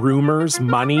 gossip, rumors,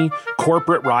 money,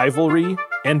 corporate rivalry,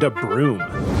 and a broom.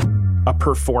 A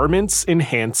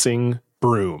performance-enhancing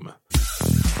broom.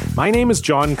 My name is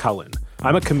John Cullen.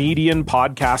 I'm a comedian,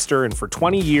 podcaster, and for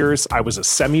 20 years, I was a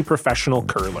semi-professional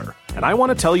curler. And I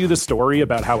want to tell you the story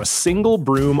about how a single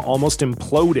broom almost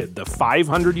imploded the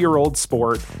 500-year-old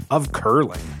sport of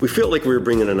curling. We felt like we were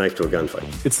bringing a knife to a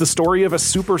gunfight. It's the story of a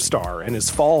superstar and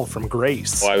his fall from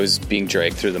grace. I was being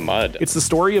dragged through the mud. It's the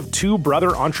story of 2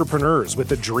 brother entrepreneurs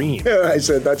with a dream. I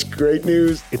said, that's great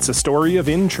news. It's a story of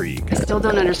intrigue. I still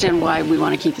don't understand why we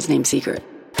want to keep his name secret.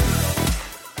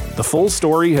 The full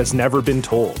story has never been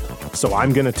told, so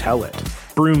I'm going to tell it.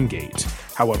 Broomgate,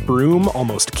 how a broom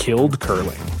almost killed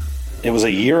curling. It was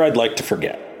a year I'd like to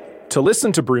forget. To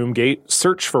listen to Broomgate,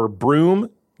 search for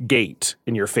Broomgate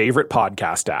in your favorite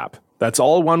podcast app. That's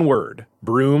all one word,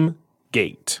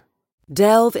 Broomgate.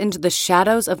 Delve into the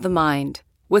shadows of the mind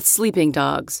with Sleeping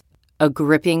Dogs, a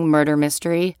gripping murder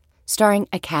mystery starring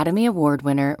Academy Award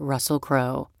winner Russell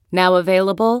Crowe. Now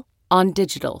available on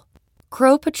digital.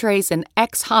 Crowe portrays an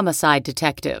ex-homicide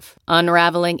detective,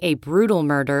 unraveling a brutal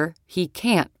murder he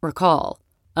can't recall.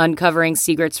 Uncovering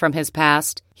secrets from his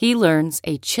past, he learns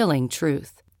a chilling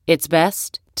truth. It's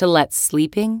best to let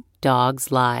sleeping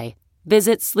dogs lie.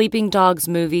 Visit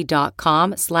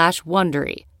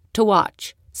sleepingdogsmovie.com/Wondery to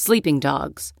watch Sleeping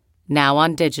Dogs, now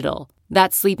on digital.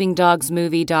 That's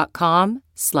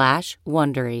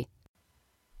sleepingdogsmovie.com/Wondery.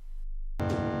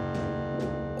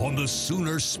 On the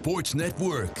Sooner Sports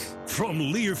Network, from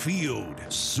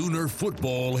Learfield, Sooner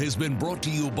football has been brought to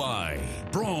you by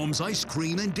Brahms Ice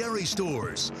Cream and Dairy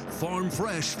Stores, farm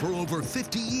fresh for over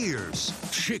 50 years.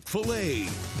 Chick-fil-A,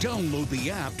 download the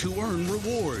app to earn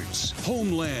rewards.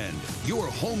 Homeland, your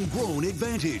homegrown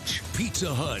advantage.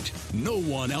 Pizza Hut, no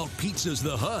one out-pizzas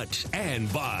the Hut.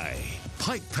 And by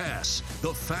Pike Pass,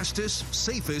 the fastest,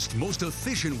 safest, most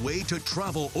efficient way to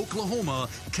travel Oklahoma,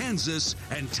 Kansas,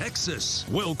 and Texas.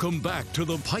 Welcome back to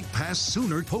the Pike Pass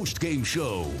Sooner postgame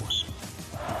show.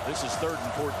 This is 3rd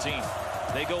and 14.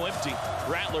 They go empty.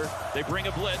 Rattler, they bring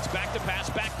a blitz. Back to pass,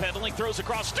 backpedaling, throws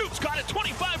across. Stoops got it,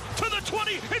 25 to the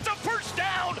 20. It's a first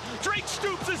down. Drake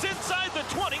Stoops is inside the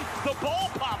 20. The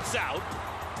ball pops out.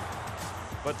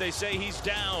 But they say he's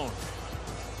down.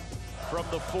 From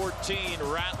the 14,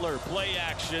 Rattler, play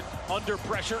action, under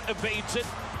pressure, evades it,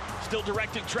 still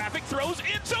directing traffic, throws,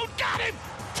 end zone, got him!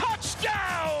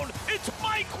 Touchdown! It's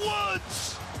Mike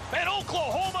Woods! And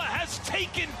Oklahoma has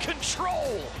taken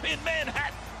control in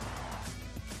Manhattan.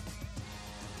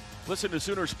 Listen to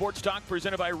Sooner Sports Talk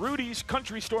presented by Rudy's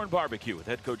Country Store and Barbecue with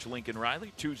head coach Lincoln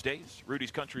Riley. Tuesdays,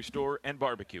 Rudy's Country Store and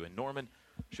Barbecue in Norman.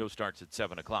 Show starts at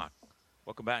 7 o'clock.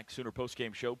 Welcome back, Sooner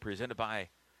Postgame Show presented by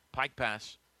Pike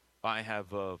Pass. I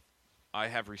have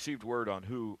received word on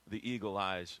who the Eagle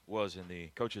Eyes was in the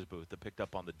coach's booth that picked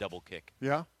up on the double kick.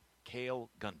 Yeah.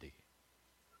 Cale Gundy.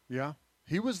 Yeah.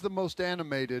 He was the most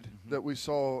animated that we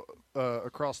saw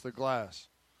across the glass.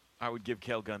 I would give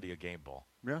Cale Gundy a game ball.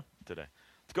 Yeah. Today.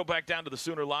 Let's go back down to the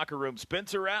Sooner locker room.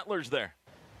 Spencer Rattler's there.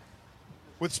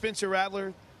 With Spencer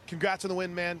Rattler, congrats on the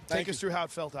win, man. Thank Take you. us through how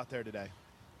it felt out there today.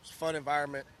 It's a fun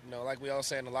environment. You know, like we all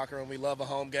say in the locker room, we love a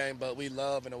home game, but we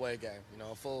love an away game. You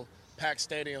know, a full packed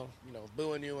stadium, you know,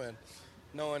 booing you and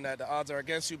knowing that the odds are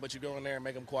against you, but you go in there and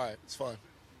make them quiet. It's fun.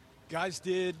 Guys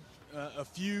did a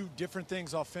few different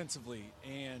things offensively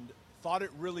and thought it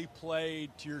really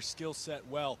played to your skill set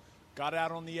well. Got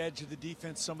out on the edge of the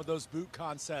defense, some of those boot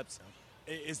concepts.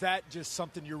 Is that just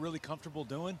something you're really comfortable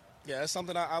doing? Yeah, it's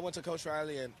something I went to Coach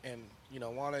Riley and you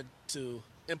know, wanted to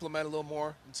implement a little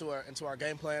more into our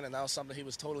game plan, and that was something he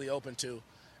was totally open to.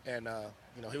 And,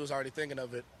 you know, he was already thinking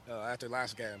of it after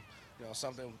last game. You know,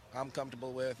 something I'm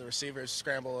comfortable with. The receivers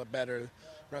scramble better,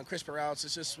 run crisper routes.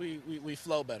 It's just we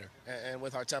flow better, and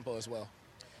with our tempo as well.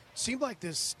 Seemed like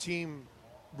this team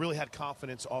really had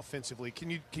confidence offensively. Can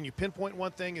you pinpoint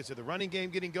one thing? Is it the running game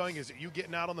getting going? Is it you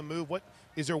getting out on the move? What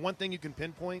is there one thing you can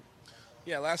pinpoint?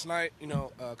 Yeah, last night,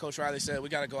 Coach Riley said we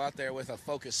got to go out there with a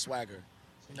focused swagger.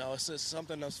 It's just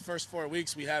something those first 4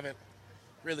 weeks we haven't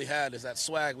really had is that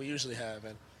swag we usually have.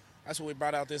 And that's what we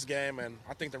brought out this game. And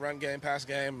I think the run game, pass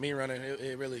game, me running,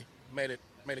 it really made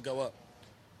it go up.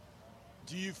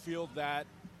 Do you feel that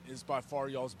is by far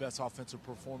y'all's best offensive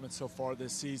performance so far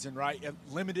this season, right?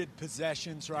 Limited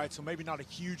possessions, right? So maybe not a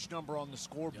huge number on the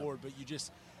scoreboard, but you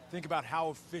just think about how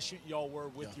efficient y'all were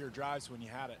with your drives when you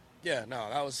had it. Yeah, no,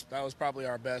 that was probably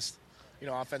our best,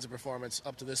 offensive performance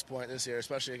up to this point this year,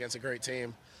 especially against a great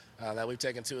team that we've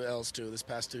taken 2 L's to this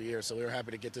past 2 years. So we were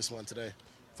happy to get this one today.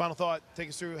 Final thought, take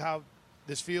us through how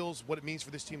this feels, what it means for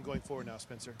this team going forward now,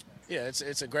 Spencer. Yeah,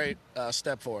 it's a great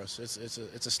step for us. It's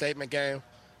a statement game.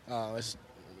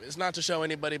 It's not to show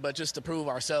anybody, but just to prove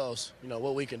ourselves,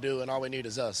 what we can do, and all we need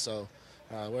is us. So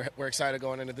we're excited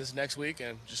going into this next week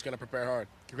and just going to prepare hard.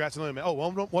 Congrats on the win, man. Oh,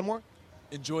 one more?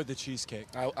 Enjoy the cheesecake.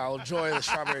 I'll enjoy the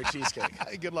strawberry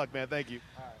cheesecake. Good luck, man. Thank you.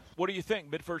 What do you think?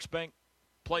 MidFirst Bank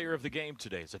player of the game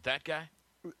today. Is it that guy?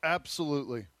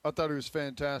 Absolutely. I thought he was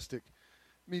fantastic.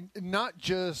 I mean, not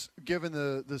just given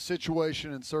the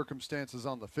situation and circumstances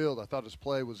on the field. I thought his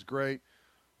play was great.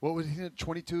 What was he,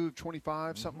 22,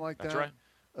 25, something like that? That's right.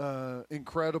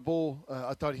 Incredible.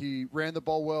 I thought he ran the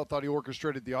ball well. I thought he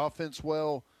orchestrated the offense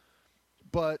well.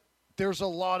 But there's a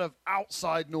lot of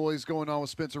outside noise going on with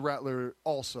Spencer Rattler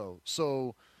also.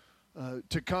 So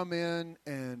to come in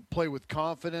and play with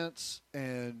confidence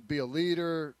and be a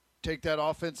leader, take that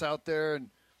offense out there, and,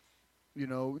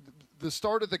 the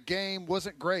start of the game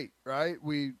wasn't great, right?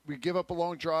 We give up a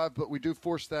long drive, but we do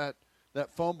force that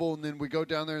fumble, and then we go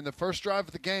down there. And the first drive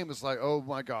of the game is like, oh,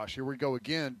 my gosh, here we go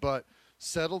again. But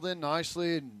settled in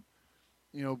nicely, and,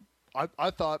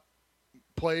 I thought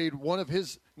played one of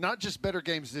his not just better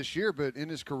games this year, but in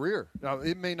his career. Now,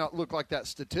 it may not look like that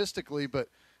statistically, but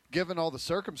given all the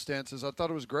circumstances, I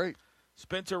thought it was great.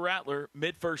 Spencer Rattler,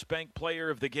 MidFirst Bank player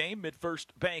of the game, MidFirst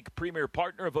Bank premier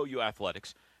partner of OU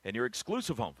Athletics, and your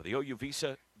exclusive home for the OU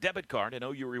Visa debit card and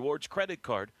OU Rewards credit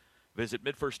card. Visit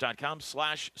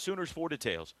midfirst.com/Sooners for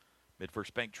details.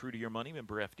 MidFirst Bank, true to your money,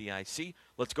 member FDIC.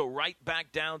 Let's go right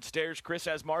back downstairs. Chris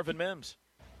has Marvin Mims.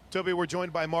 Toby, we're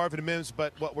joined by Marvin Mims,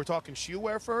 but we're talking shoe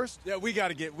wear first? Yeah, we got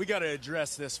to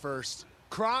address this first.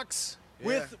 Crocs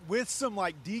with some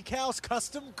like decals,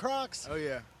 custom Crocs. Oh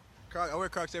yeah, I wear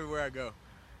Crocs everywhere I go.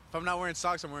 If I'm not wearing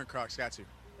socks, I'm wearing Crocs. Got to.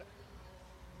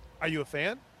 Are you a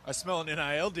fan? I smell an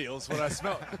NIL deal is what I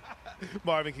smell.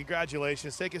 Marvin,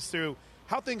 congratulations. Take us through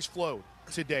how things flowed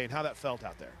today and how that felt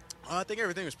out there. I think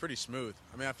everything was pretty smooth.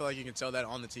 I mean, I feel like you can tell that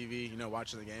on the TV,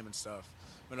 watching the game and stuff.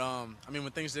 But,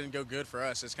 when things didn't go good for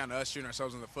us, it's kind of us shooting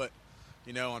ourselves in the foot,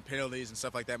 on penalties and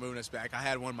stuff like that, moving us back. I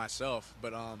had one myself.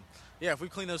 But, if we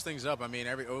clean those things up, we're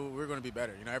going to be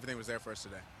better. Everything was there for us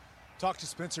today. Talk to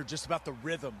Spencer just about the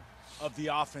rhythm of the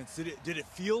offense. Did it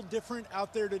feel different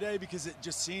out there today? Because it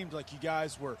just seemed like you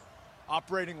guys were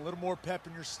operating a little more pep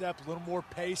in your step, a little more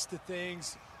pace to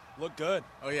things. Looked good.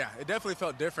 Oh, yeah. It definitely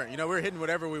felt different. We were hitting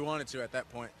whatever we wanted to at that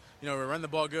point. We're running the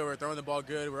ball good. We're throwing the ball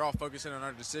good. We're all focusing on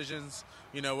our decisions,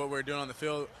 what we're doing on the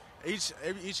field. Each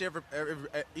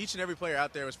and every player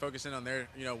out there was focusing on their,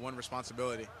 one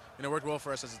responsibility. And it worked well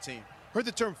for us as a team. Heard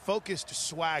the term focused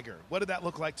swagger. What did that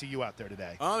look like to you out there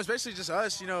today? It's basically just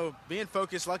us, being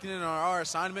focused, locking in on our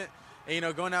assignment,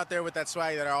 and, going out there with that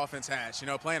swag that our offense has,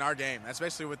 playing our game. That's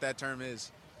basically what that term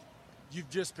is. You've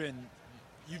just been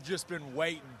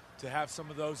waiting to have some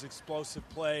of those explosive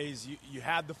plays. You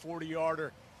had the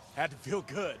 40-yarder, had to feel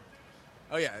good.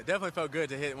 Oh, yeah, it definitely felt good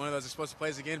to hit one of those explosive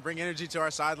plays again, bring energy to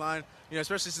our sideline,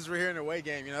 especially since we're here in an away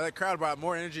game. That crowd brought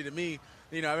more energy to me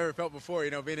than I've ever felt before,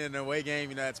 being in an away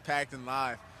game, that's packed and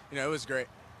live. It was great.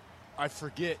 I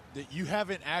forget that you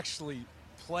haven't actually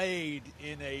played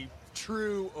in a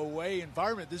true away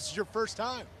environment. This is your first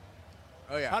time.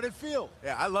 Oh, yeah. How did it feel?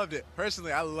 Yeah, I loved it.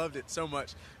 Personally, I loved it so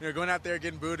much. Going out there,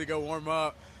 getting booed to go warm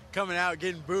up, coming out,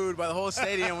 getting booed by the whole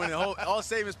stadium when all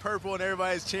stadium is purple and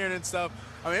everybody's cheering and stuff.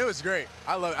 It was great.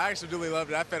 I absolutely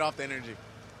loved it. I fed off the energy.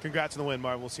 Congrats on the win,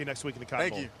 Marvin. We'll see you next week in the Cotton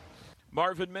Bowl. Thank you.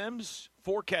 Marvin Mims,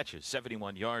 4 catches,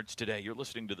 71 yards today. You're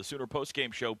listening to the Sooner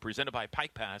Postgame Show presented by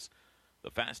Pike Pass, the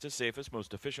fastest, safest,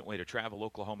 most efficient way to travel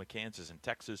Oklahoma, Kansas, and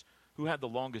Texas. Who had the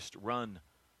longest run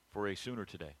for a Sooner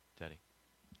today, Teddy?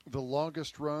 The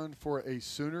longest run for a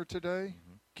Sooner today?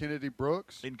 Kennedy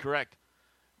Brooks? Incorrect.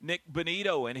 Nick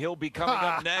Benito, and he'll be coming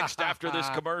up next after this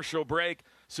commercial break.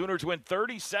 Sooners win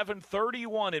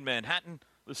 37-31 in Manhattan.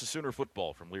 This is Sooner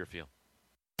football from Learfield.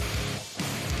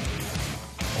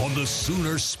 on the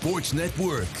Sooner Sports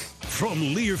Network. From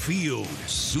Learfield,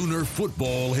 Sooner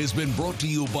football has been brought to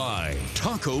you by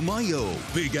Taco Mayo.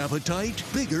 Big appetite,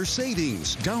 bigger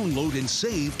savings. Download and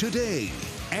save today.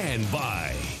 And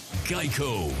by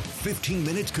Geico. 15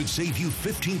 minutes could save you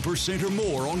 15% or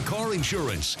more on car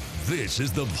insurance. This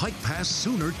is the Pike Pass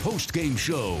Sooner postgame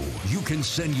show. You can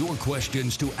send your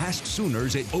questions to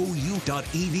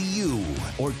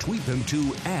AskSooners@OU.edu or tweet them to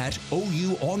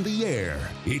 @OUOnTheAir.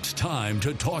 It's time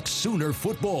to talk Sooner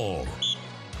football.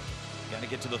 Got to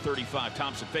get to the 35.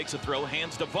 Thompson fakes a throw,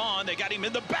 hands to Vaughn. They got him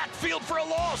in the backfield for a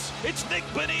loss. It's Nick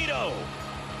Benito.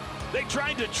 They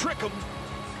tried to trick him.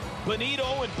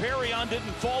 Benito and Perrion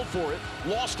didn't fall for it.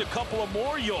 Lost a couple of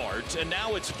more yards, and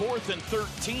now it's 4th and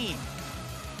 13.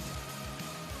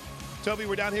 Toby,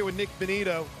 we're down here with Nick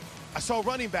Benito. I saw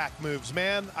running back moves,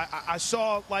 man. I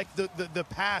saw, like, the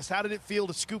pass. How did it feel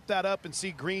to scoop that up and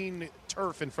see green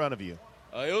turf in front of you?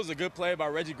 It was a good play by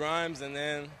Reggie Grimes, and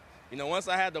then, once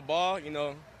I had the ball,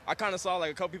 I kind of saw, like,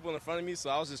 a couple people in front of me,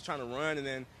 so I was just trying to run, and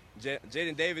then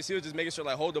Jaden Davis, he was just making sure,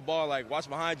 like, hold the ball, like, watch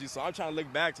behind you. So I'm trying to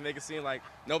look back to make it seem like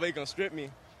nobody can strip me.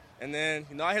 And then,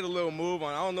 I hit a little move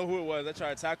on, I don't know who it was that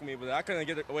tried to tackle me, but I couldn't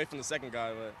get away from the second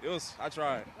guy. But I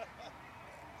tried.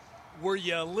 Were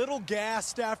you a little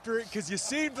gassed after it? Because you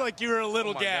seemed like you were a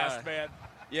little gassed, God. man.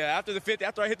 Yeah, after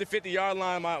I hit the 50-yard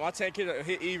line, my tank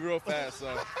hit E real fast.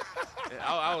 So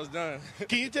I was done.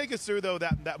 Can you take us through, though,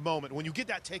 that moment when you get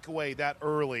that takeaway that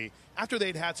early after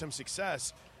they'd had some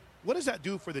success? What does that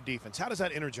do for the defense? How does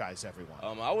that energize everyone?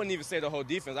 I wouldn't even say the whole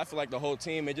defense. I feel like the whole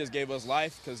team, it just gave us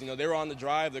life because, they were on the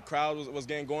drive. The crowd was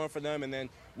getting going for them, and then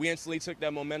we instantly took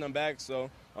that momentum back. So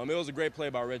it was a great play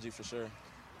by Reggie for sure.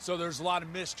 So there's a lot of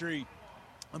mystery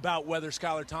about whether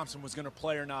Skylar Thompson was going to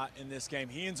play or not in this game.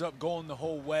 He ends up going the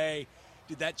whole way.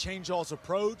 Did that change y'all's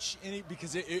approach?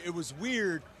 Because it was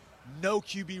weird, no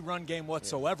QB run game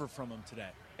whatsoever from him today.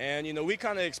 And, we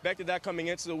kind of expected that coming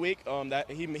into the week, that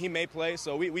he may play.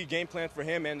 So we game planned for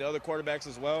him and the other quarterbacks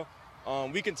as well.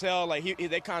 We can tell, like,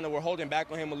 they kind of were holding back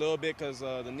on him a little bit because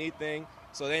the knee thing.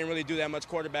 So they didn't really do that much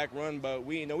quarterback run. But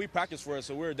we practiced for it,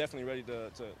 so we're definitely ready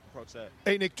to approach that.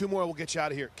 Hey, Nick, 2 more, we'll get you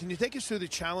out of here. Can you take us through the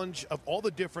challenge of all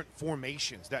the different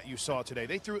formations that you saw today?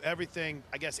 They threw everything,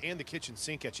 I guess, and the kitchen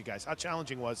sink at you guys. How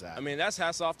challenging was that? I mean, that's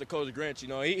hats off to Coach Grinch.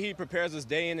 He prepares us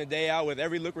day in and day out with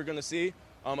every look we're going to see.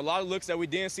 A lot of looks that we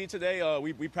didn't see today,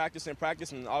 we practiced in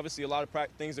practice, and obviously a lot of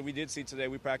things that we did see today,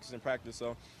 we practiced in practice.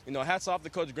 So, hats off to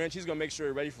Coach Grinch. He's going to make sure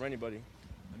we're ready for anybody.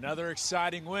 Another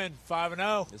exciting win,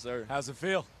 5-0. Yes, sir. How's it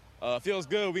feel? Feels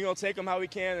good. We're going to take them how we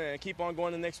can and keep on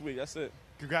going the next week. That's it.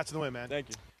 Congrats on the win, man. Thank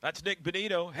you. That's Nick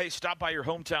Benito. Hey, stop by your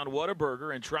hometown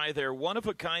Whataburger and try their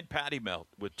one-of-a-kind patty melt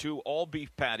with 2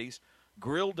 all-beef patties,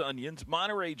 grilled onions,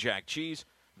 Monterey Jack cheese,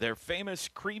 their famous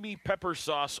creamy pepper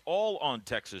sauce, all on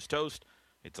Texas toast.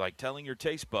 It's like telling your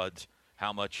taste buds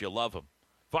how much you love them.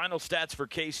 Final stats for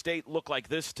K-State look like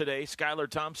this today. Skylar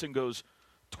Thompson goes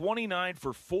 29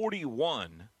 for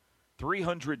 41,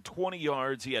 320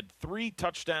 yards. He had 3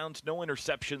 touchdowns, no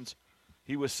interceptions.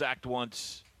 He was sacked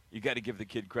once. You got to give the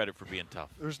kid credit for being tough.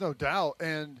 There's no doubt.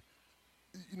 And,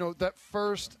 that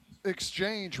first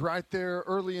exchange right there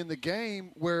early in the game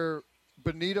where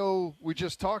Benito, we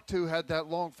just talked to, had that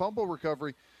long fumble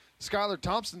recovery. Skylar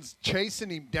Thompson's chasing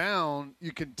him down.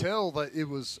 You can tell that it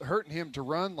was hurting him to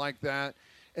run like that.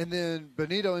 And then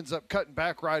Benito ends up cutting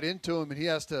back right into him, and he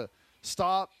has to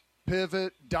stop,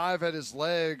 pivot, dive at his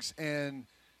legs. And,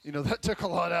 that took a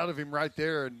lot out of him right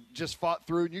there and just fought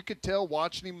through. And you could tell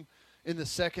watching him in the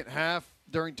second half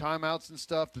during timeouts and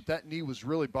stuff that knee was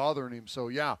really bothering him. So,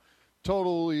 yeah,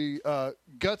 totally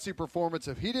gutsy performance.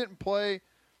 If he didn't play,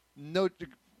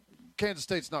 Kansas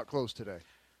State's not close today.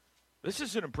 This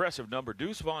is an impressive number.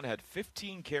 Deuce Vaughn had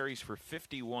 15 carries for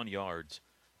 51 yards,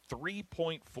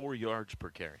 3.4 yards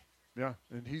per carry. Yeah,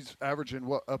 and he's averaging,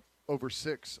 up over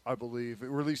 6, I believe.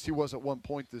 Or at least he was at one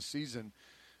point this season.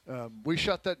 We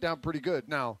shut that down pretty good.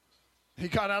 Now, he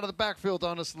got out of the backfield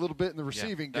on us a little bit in the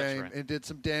receiving game and did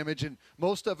some damage, and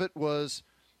most of it was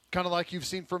kind of like you've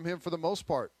seen from him for the most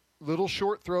part. Little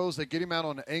short throws, they get him out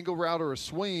on an angle route or a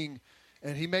swing,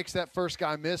 and he makes that first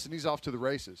guy miss, and he's off to the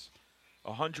races.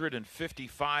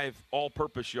 155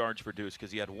 all-purpose yards for Deuce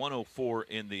because he had 104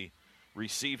 in the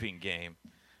receiving game.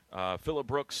 Phillip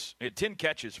Brooks had 10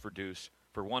 catches for Deuce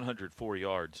for 104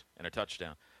 yards and a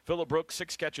touchdown. Phillip Brooks,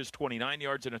 6 catches, 29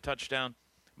 yards and a touchdown.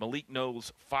 Malik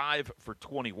Knowles, 5 for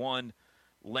 21.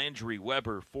 Landry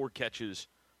Weber, 4 catches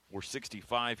for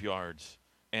 65 yards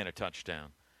and a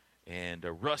touchdown. And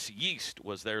Russ Yeast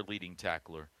was their leading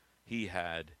tackler. He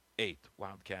had 8.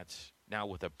 Wildcats now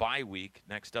with a bye week.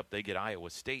 Next up, they get Iowa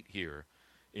State here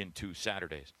in 2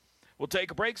 Saturdays. We'll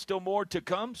take a break. Still more to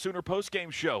come. Sooner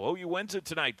postgame show. OU wins it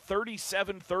tonight,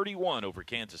 37-31 over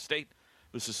Kansas State.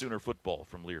 This is Sooner football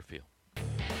from Learfield.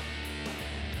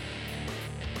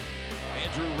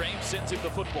 Andrew Rames sends him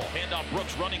the football. Handoff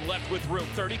Brooks running left with room.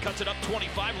 30, cuts it up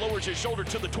 25, lowers his shoulder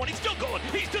to the 20. Still going.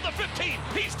 He's to the 15.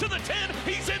 He's to the 10.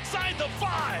 He's inside the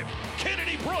 5.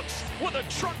 Kennedy Brooks with a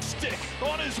truck stick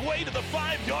on his way to the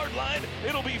 5-yard line.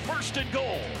 It'll be 1st and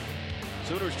goal.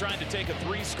 Sooners trying to take a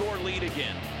 3-score lead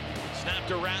again. Snap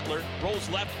to Rattler. Rolls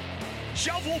left.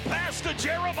 Shovel pass to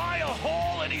Jeremiah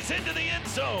Hall, and he's into the end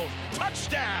zone.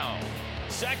 Touchdown.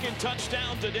 Second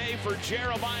touchdown today for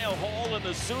Jeremiah Hall, and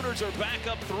the Sooners are back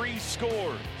up 3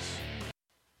 scores.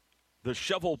 The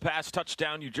shovel pass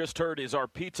touchdown you just heard is our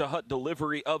Pizza Hut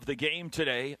delivery of the game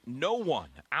today. No one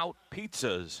out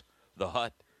pizzas the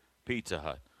Hut Pizza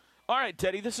Hut. All right,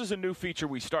 Teddy, this is a new feature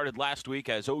we started last week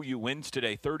as OU wins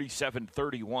today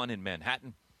 37-31 in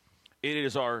Manhattan. It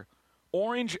is our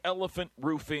Orange Elephant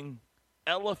Roofing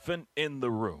Elephant in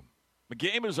the Room. The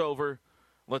game is over.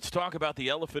 Let's talk about the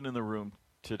elephant in the room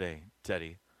today,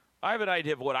 Teddy. I have an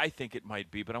idea of what I think it might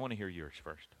be, but I want to hear yours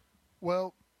first.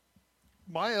 Well,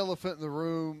 my elephant in the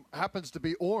room happens to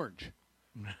be orange.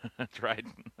 That's right.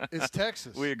 It's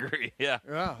Texas. We agree, yeah.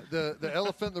 Yeah, the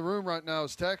elephant in the room right now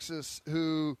is Texas,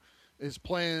 who is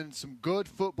playing some good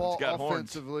football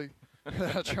offensively.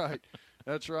 That's right.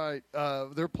 That's right.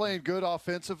 They're playing good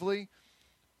offensively.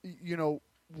 You know,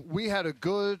 we had a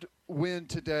good win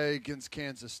today against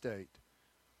Kansas State.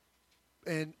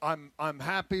 And I'm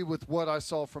happy with what I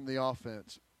saw from the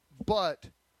offense. But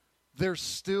we're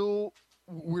still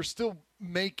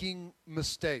making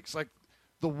mistakes. Like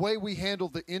the way we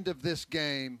handled the end of this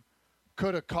game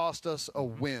could have cost us a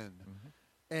win.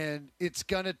 And it's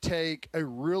going to take a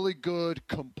really good,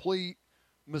 complete,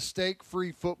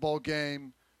 mistake-free football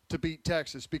game to beat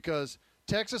Texas, because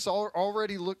Texas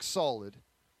already looks solid.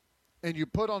 And you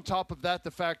put on top of that the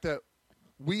fact that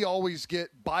we always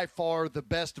get by far the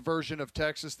best version of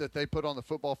Texas that they put on the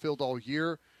football field all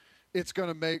year. It's going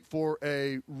to make for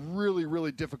a really,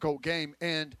 really difficult game.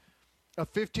 And a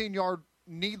 15-yard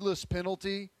needless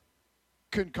penalty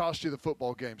can cost you the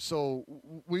football game. So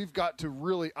we've got to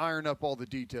really iron up all the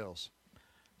details.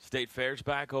 State Fair's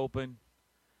back open.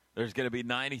 There's going to be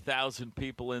 90,000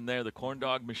 people in there. The corn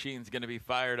dog machine's going to be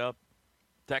fired up.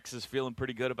 Texas feeling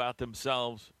pretty good about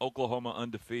themselves. Oklahoma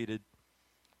undefeated.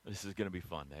 This is going to be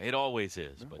fun. It always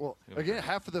is. But well, again,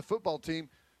 half of the football team,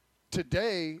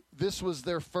 today, this was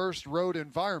their first road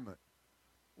environment.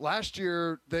 Last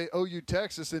year, they OU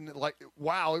Texas, and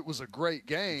wow, it was a great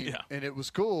game, and it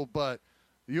was cool, but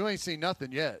you ain't seen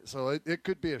nothing yet. So it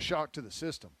could be a shock to the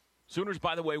system. Sooners,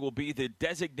 by the way, will be the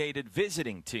designated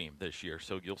visiting team this year.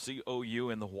 So you'll see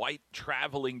OU in the white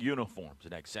traveling uniforms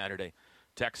next Saturday.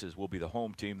 Texas will be the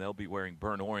home team. They'll be wearing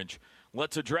burnt orange.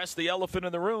 Let's address the elephant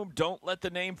in the room. Don't let the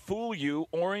name fool you.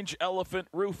 Orange Elephant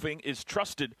Roofing is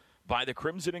trusted by the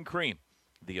Crimson and Cream,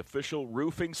 the official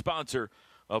roofing sponsor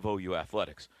of OU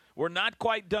Athletics. We're not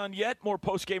quite done yet. More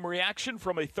post-game reaction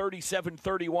from a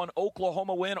 37-31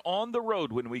 Oklahoma win on the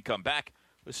road when we come back.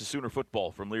 This is Sooner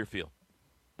football from Learfield.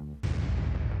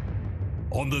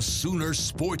 On the Sooner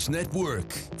Sports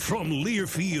Network from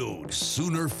Learfield,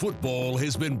 Sooner football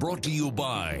has been brought to you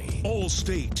by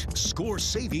Allstate. Score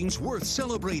savings worth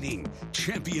celebrating.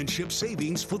 Championship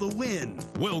savings for the win.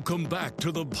 Welcome back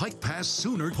to the Pike Pass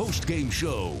Sooner postgame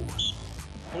show.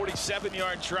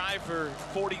 47-yard try for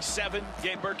 47,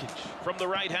 Gabe Burkage from the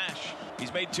right hash.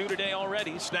 He's made 2 today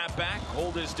already. Snap back,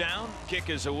 hold is down, kick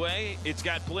is away. It's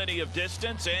got plenty of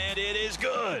distance, and it is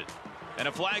good. And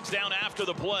a flag's down after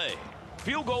the play.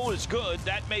 Field goal is good.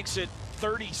 That makes it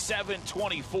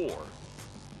 37-24.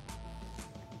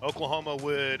 Oklahoma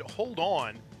would hold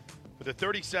on with a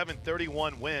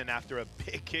 37-31 win after a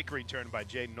big kick return by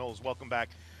Jaden Knowles. Welcome back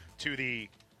to the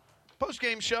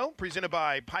postgame show presented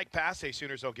by Pike Pass. Hey,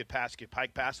 Sooners don't get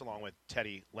Pike Pass along with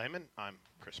Teddy Lehman. I'm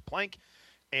Chris Plank.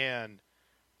 And,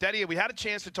 Teddy, we had a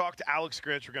chance to talk to Alex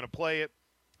Grinch. We're going to play it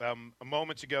a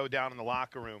moments ago down in the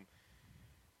locker room.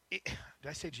 Did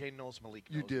I say Jaden Knowles?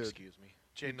 Malik Knowles, you did. Excuse me.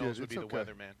 Jaden Knowles would be the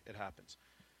weatherman. It happens.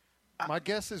 My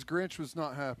guess is Grinch was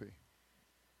not happy.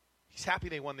 He's happy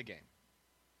they won the game.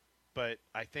 But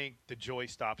I think the joy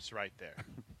stops right there.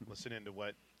 Listen into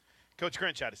what Coach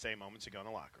Grinch had to say moments ago in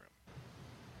the locker room.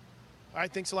 All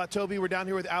right, thanks a lot, Toby. We're down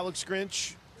here with Alex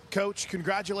Grinch. Coach,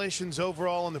 congratulations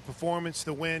overall on the performance,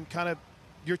 the win. Kind of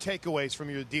your takeaways from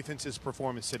your defense's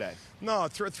performance today. No,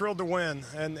 thrilled to win,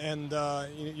 and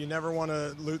you never want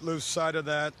to lose sight of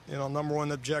that. You know, number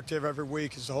one objective every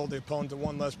week is to hold the opponent to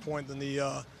one less point than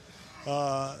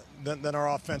than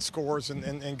our offense scores,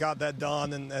 and got that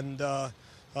done.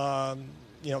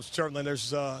 certainly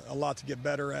there's a lot to get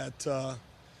better at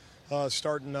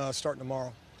starting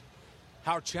tomorrow.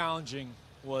 How challenging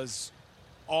was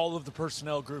all of the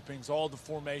personnel groupings, all the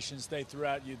formations they threw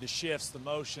at you, the shifts, the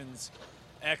motions,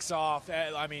 X-off,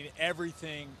 I mean,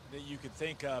 everything that you could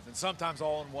think of, and sometimes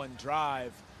all in one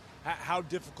drive. How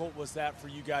difficult was that for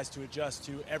you guys to adjust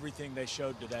to everything they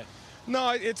showed today? No,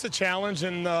 it's a challenge,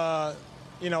 and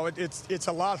it's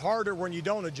a lot harder when you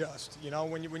don't adjust.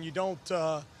 When you don't,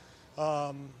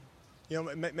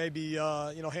 maybe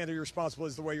handle your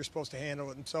responsibilities the way you're supposed to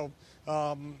handle it. And so,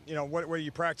 whether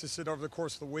you practice it over the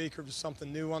course of the week or just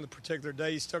something new on the particular day,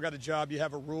 you still got a job. You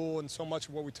have a rule, and so much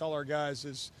of what we tell our guys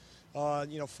is,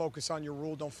 focus on your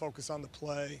rule, don't focus on the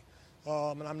play.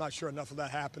 And I'm not sure enough of that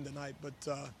happened tonight, but.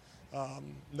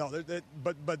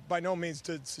 But by no means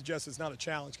to suggest it's not a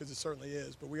challenge, because it certainly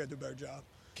is. But we got to do a better job.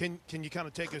 Can you kind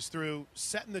of take us through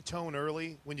setting the tone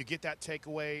early when you get that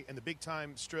takeaway and the big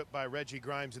time strip by Reggie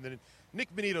Grimes, and then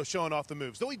Nick Bonito showing off the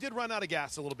moves? Though he did run out of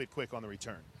gas a little bit quick on the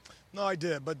return. No, I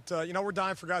did, but we're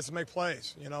dying for guys to make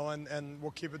plays. And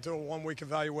we'll keep it to a 1 week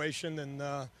evaluation. And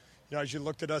as you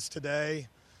looked at us today,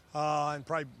 and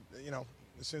probably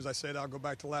as soon as I say it, I'll go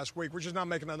back to last week. We're just not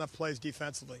making enough plays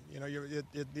defensively.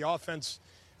 The offense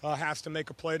has to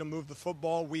make a play to move the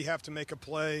football. We have to make a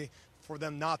play for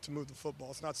them not to move the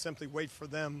football. It's not simply wait for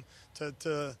them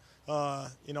to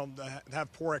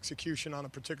have poor execution on a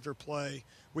particular play.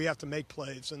 We have to make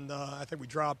plays, and I think we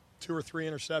dropped 2 or 3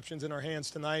 interceptions in our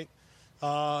hands tonight,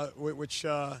 which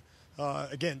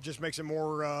again just makes it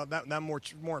more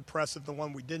more impressive than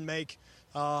one we did make.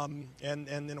 And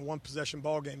in a one-possession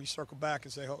ball game, you circle back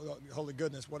and say, "Holy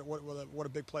goodness, what a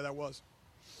big play that was!"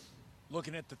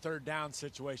 Looking at the third down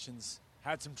situations,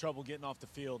 had some trouble getting off the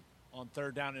field on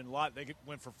third down, and they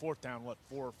went for fourth down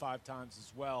 4 or 5 times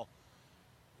as well.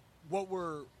 What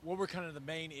were kind of the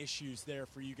main issues there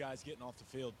for you guys getting off the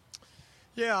field?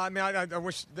 Yeah, I mean, I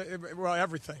wish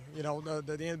everything.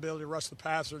 The inability to rush the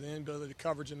passer, the inability to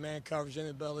coverage and man coverage, the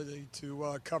inability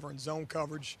to cover in zone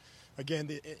coverage. Again,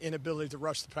 the inability to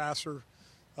rush the passer.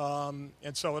 And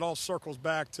so it all circles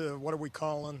back to what are we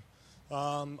calling?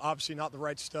 Obviously not the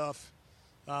right stuff.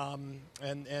 How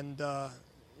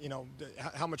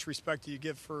much respect do you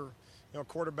give for a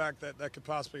quarterback that could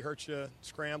possibly hurt you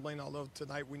scrambling, although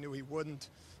tonight we knew he wouldn't.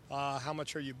 How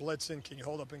much are you blitzing? Can you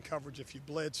hold up in coverage if you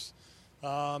blitz?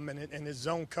 And his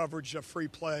zone coverage, a free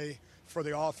play for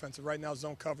the offense. Right now,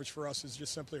 zone coverage for us is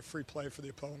just simply a free play for the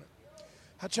opponent.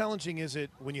 How challenging is it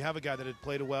when you have a guy that had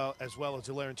played as well as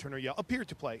Delaren Turner appeared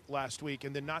to play last week,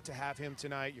 and then not to have him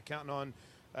tonight? You're counting on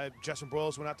Justin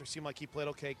Broyles went out there, seemed like he played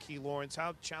okay. Key Lawrence.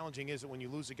 How challenging is it when you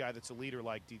lose a guy that's a leader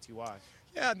like DTY?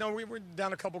 Yeah, no, we were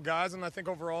down a couple guys, and I think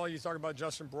overall you talk about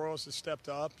Justin Broyles has stepped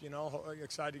up.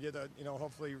 Excited to get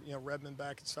hopefully Redmond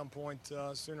back at some point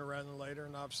sooner rather than later.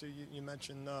 And obviously you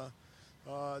mentioned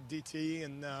DT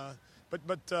and.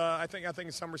 But I think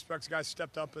in some respects, guys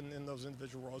stepped up in those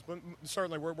individual roles. But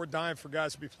certainly, we're dying for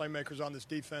guys to be playmakers on this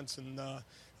defense, and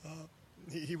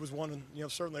he was one,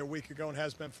 certainly a week ago, and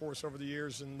has been for us over the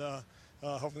years, and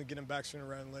hopefully get him back sooner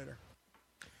rather than later.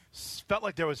 Felt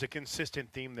like there was a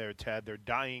consistent theme there, Ted. They're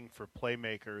dying for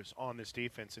playmakers on this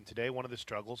defense, and today one of the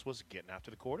struggles was getting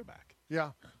after the quarterback.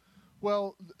 Yeah,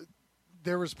 well,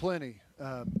 there was plenty.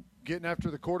 Getting after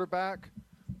the quarterback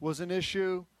was an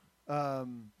issue.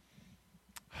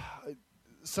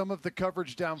 Some of the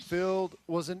coverage downfield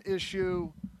was an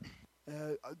issue.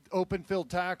 Open field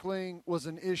tackling was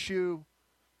an issue.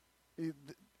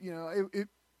 It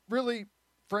really,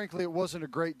 frankly, it wasn't a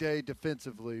great day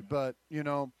defensively. But,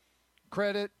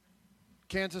 credit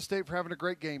Kansas State for having a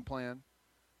great game plan.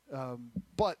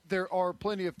 But there are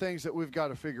plenty of things that we've got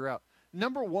to figure out.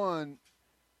 Number one,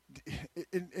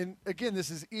 and again,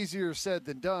 this is easier said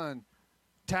than done,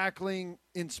 tackling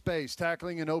in space,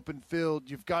 tackling in open field.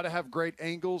 You've got to have great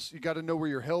angles. You got to know where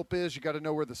your help is. You got to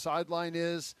know where the sideline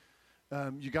is.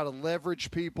 You got to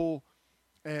leverage people.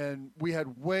 And we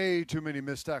had way too many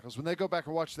missed tackles. When they go back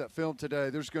and watch that film today,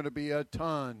 there's going to be a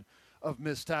ton of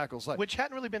missed tackles. Which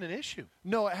hadn't really been an issue.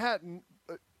 No, it hadn't.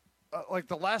 Like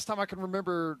the last time I can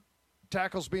remember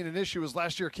tackles being an issue was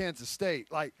last year at Kansas State,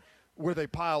 where they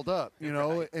piled up,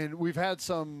 right. And we've had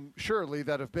some, surely,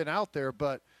 that have been out there.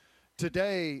 But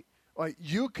today,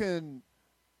 you can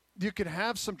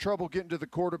have some trouble getting to the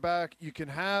quarterback. You can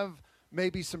have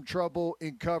maybe some trouble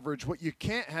in coverage. What you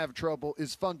can't have trouble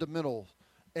is fundamental,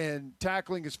 and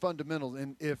tackling is fundamental.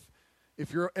 And if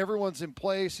everyone's in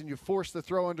place and you force the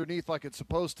throw underneath like it's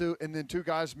supposed to, and then 2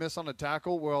 guys miss on a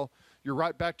tackle, well, you're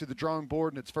right back to the drawing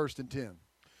board, and it's 1st and 10.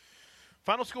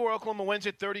 Final score, Oklahoma wins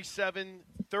it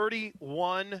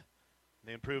 37-31.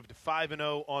 They improved to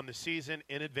 5-0 on the season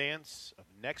in advance of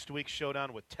next week's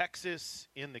showdown with Texas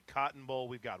in the Cotton Bowl.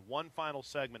 We've got one final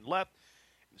segment left.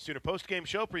 The Sooner postgame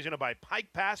show presented by Pike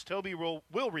Pass. Toby will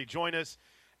rejoin us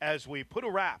as we put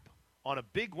a wrap on a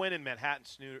big win in Manhattan.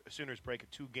 Sooners break a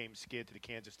 2-game skid to the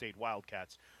Kansas State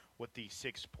Wildcats with the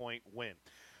 6-point win.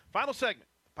 Final segment,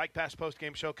 the Pike Pass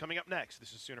postgame show coming up next.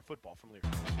 This is Sooner Football from Lear.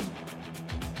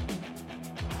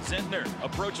 Zentner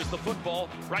approaches the football.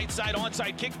 Right side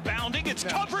onside kick bounding. It's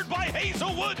covered by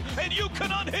Hazelwood, and you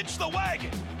can unhitch the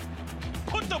wagon.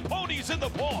 Put the ponies in the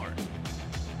barn.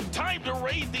 Time to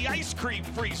raid the ice cream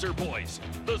freezer, boys.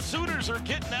 The Sooners are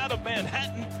getting out of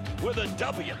Manhattan with a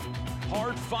W.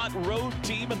 Hard-fought road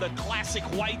team in the classic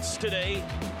whites today.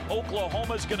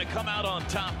 Oklahoma's going to come out on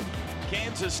top.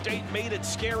 Kansas State made it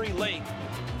scary late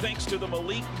thanks to the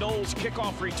Malik Knowles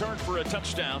kickoff return for a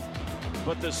touchdown.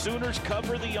 But the Sooners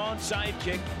cover the onside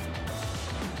kick,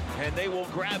 and they will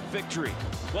grab victory.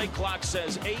 Play clock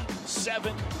says 8,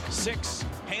 7, 6.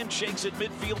 Handshakes at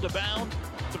midfield abound.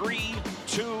 3,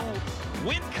 2.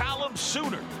 Win column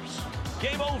Sooners.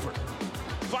 Game over.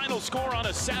 Final score on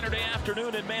a Saturday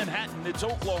afternoon in Manhattan. It's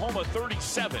Oklahoma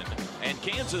 37 and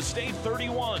Kansas State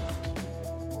 31.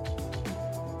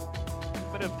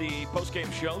 Of the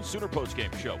postgame show, Sooner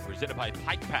postgame show, presented by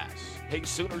Pike Pass. Hey,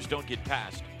 Sooners, don't get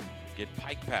passed. Get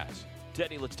Pike Pass.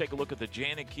 Teddy, let's take a look at the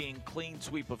Jana King clean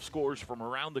sweep of scores from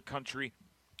around the country.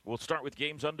 We'll start with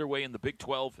games underway in the Big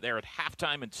 12. They're at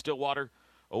halftime in Stillwater.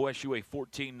 OSU a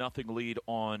 14-0 lead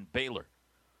on Baylor.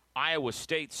 Iowa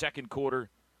State second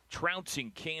quarter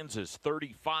trouncing Kansas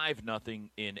 35-0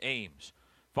 in Ames.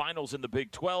 Finals in the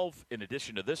Big 12. In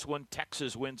addition to this one,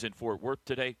 Texas wins in Fort Worth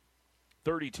today.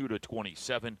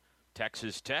 32-27.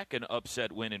 Texas Tech, an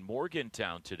upset win in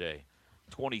Morgantown today,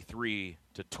 23-20.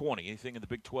 Anything in the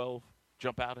Big 12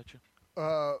 jump out at you?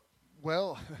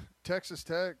 Well, Texas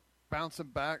Tech bouncing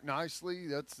back nicely.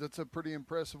 That's a pretty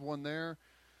impressive one there.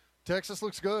 Texas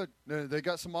looks good. They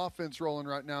got some offense rolling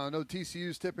right now. I know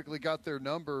TCU's typically got their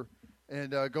number,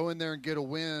 and go in there and get a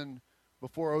win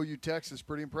before OU Texas,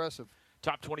 pretty impressive.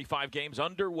 Top 25 games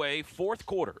underway. Fourth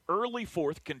quarter, early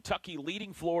fourth, Kentucky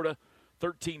leading Florida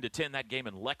 13-10, that game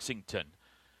in Lexington.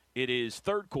 It is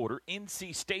third quarter.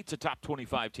 NC State's a top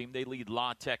 25 team. They lead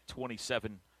La Tech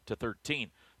 27-13.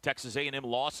 Texas A&M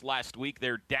lost last week.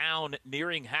 They're down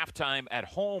nearing halftime at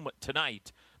home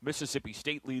tonight. Mississippi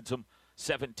State leads them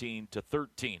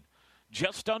 17-13.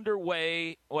 Just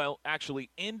underway, well,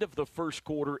 actually, end of the first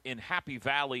quarter in Happy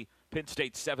Valley. Penn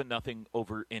State 7-0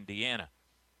 over Indiana.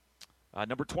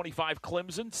 Number 25,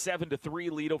 Clemson,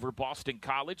 7-3 lead over Boston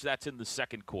College. That's in the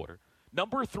second quarter.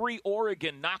 Number 3,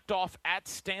 Oregon, knocked off at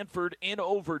Stanford in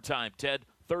overtime, Ted,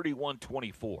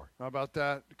 31-24. How about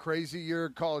that? Crazy year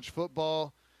in college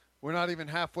football. We're not even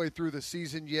halfway through the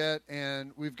season yet,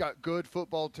 and we've got good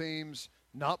football teams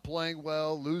not playing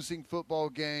well, losing football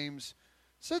games.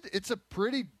 So it's a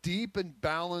pretty deep and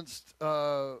balanced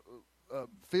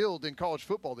field in college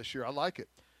football this year. I like it.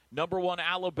 Number 1,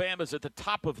 Alabama's at the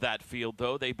top of that field,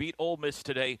 though. They beat Ole Miss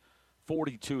today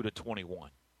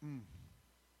 42-21.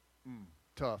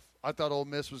 Tough. I thought Ole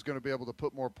Miss was going to be able to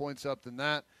put more points up than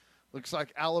that. Looks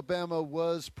like Alabama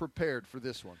was prepared for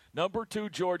this one. Number 2,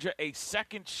 Georgia, a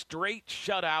second straight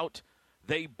shutout.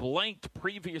 They blanked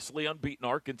previously unbeaten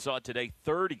Arkansas today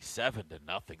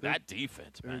 37-0. That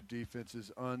defense, man. Their defense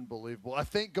is unbelievable. I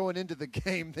think going into the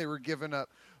game, they were giving up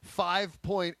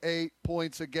 5.8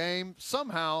 points a game.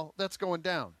 Somehow, that's going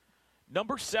down.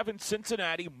 Number 7,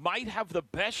 Cincinnati, might have the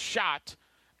best shot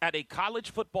at a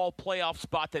college football playoff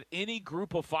spot that any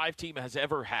group of 5 team has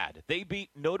ever had. They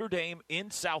beat Notre Dame in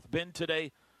South Bend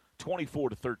today,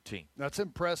 24-13. That's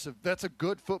impressive. That's a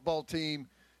good football team.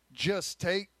 Just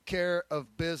take care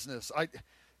of business.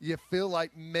 You feel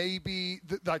like maybe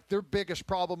like their biggest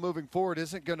problem moving forward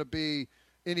isn't going to be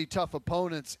any tough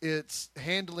opponents. It's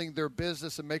handling their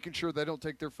business and making sure they don't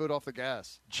take their foot off the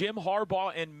gas. Jim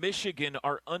Harbaugh and Michigan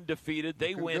are undefeated.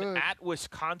 They win at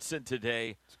Wisconsin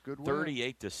today,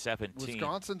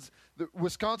 38-17.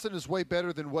 Wisconsin is way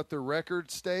better than what their record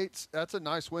states. That's a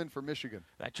nice win for Michigan.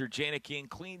 That's your Jana King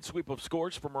clean sweep of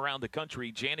scores from around the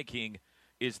country. Jana King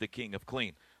is the king of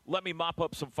clean. Let me mop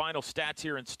up some final stats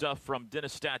here and stuff from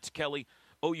Dennis Stats Kelly.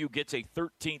 OU gets a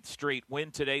 13th straight win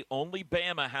today. Only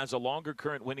Bama has a longer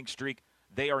current winning streak.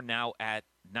 They are now at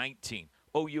 19.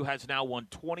 OU has now won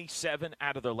 27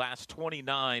 out of their last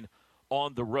 29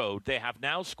 on the road. They have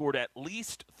now scored at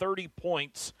least 30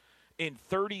 points in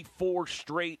 34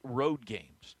 straight road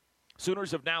games.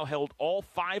 Sooners have now held all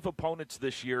 5 opponents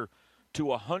this year to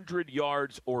 100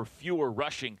 yards or fewer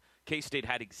rushing. K-State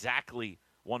had exactly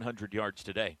 100 yards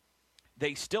today.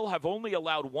 They still have only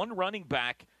allowed 1 running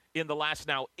back in the last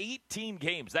now 18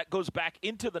 games. That goes back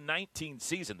into the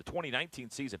 2019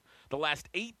 season. The last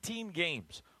 18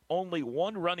 games, only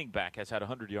one running back has had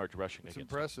 100 yards rushing. It's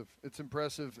impressive. It's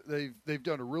impressive. They've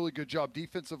done a really good job.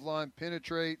 Defensive line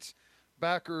penetrates,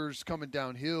 backers coming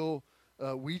downhill.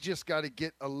 We just got to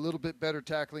get a little bit better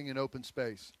tackling in open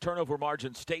space. Turnover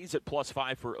margin stays at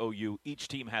 +5 for OU. Each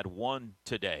team had one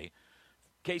today.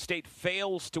 K-State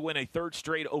fails to win a third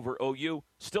straight over OU.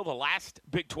 Still the last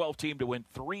Big 12 team to win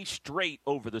 3 straight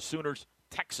over the Sooners.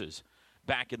 Texas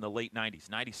back in the late 90s,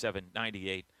 97,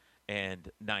 98, and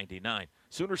 99.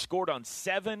 Sooners scored on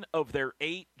 7 of their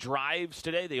 8 drives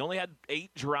today. They only had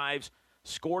 8 drives,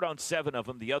 scored on 7 of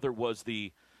them. The other was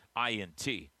the INT.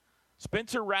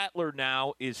 Spencer Rattler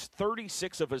now is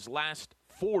 36 of his last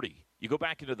 40. You go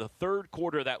back into the third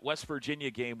quarter of that West Virginia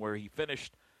game where he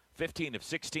finished 15 of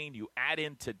 16. You add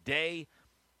in today,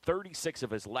 36 of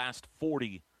his last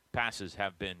 40 passes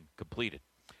have been completed.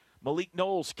 Malik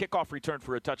Knowles' kickoff return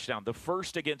for a touchdown, the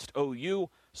first against OU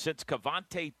since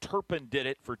Cavante Turpin did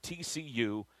it for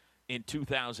TCU in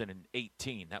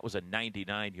 2018. That was a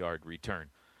 99-yard return.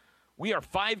 We are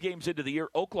 5 games into the year.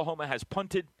 Oklahoma has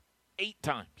punted 8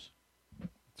 times.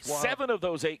 7 of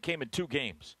those 8 came in 2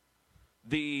 games.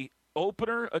 The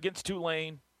opener against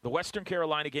Tulane, the Western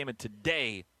Carolina game, and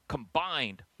today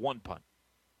combined 1 punt.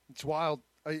 It's wild.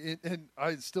 And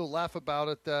I still laugh about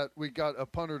it that we got a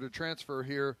punter to transfer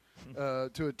here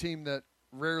to a team that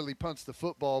rarely punts the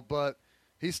football, but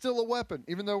he's still a weapon.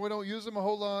 Even though we don't use him a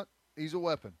whole lot, he's a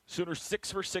weapon. Sooners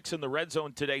 6 for 6 in the red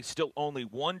zone today. Still only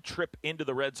 1 trip into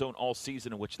the red zone all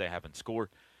season in which they haven't scored.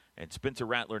 And Spencer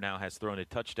Rattler now has thrown a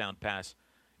touchdown pass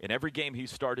in every game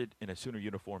he's started in a Sooner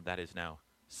uniform. That is now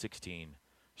 16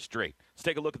 straight. Let's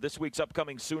take a look at this week's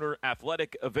upcoming Sooner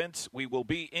athletic events. We will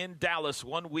be in Dallas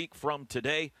 1 week from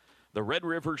today. The Red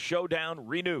River Showdown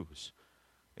renews.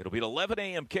 It'll be an 11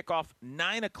 a.m. kickoff.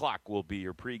 9 o'clock will be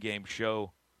your pregame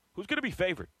show. Who's going to be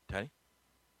favored, Teddy?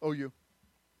 OU.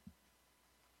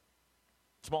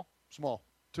 Small? Small.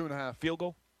 2.5. Field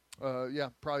goal? Yeah,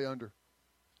 probably under.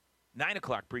 9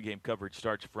 o'clock pregame coverage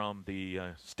starts from the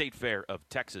State Fair of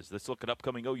Texas. Let's look at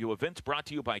upcoming OU events brought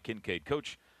to you by Kincaid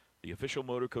Coach, the official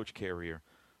motor coach carrier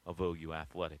of OU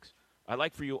Athletics. I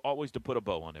like for you always to put a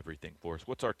bow on everything for us.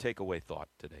 What's our takeaway thought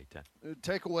today, Ted?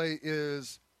 Takeaway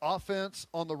is offense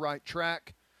on the right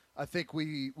track. I think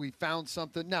we found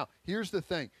something. Now, here's the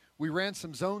thing. We ran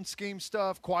some zone scheme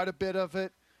stuff, quite a bit of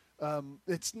it.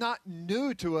 It's not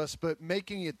new to us, but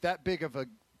making it that big of a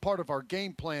part of our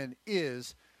game plan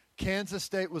is. Kansas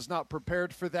State was not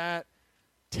prepared for that.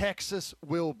 Texas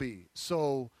will be.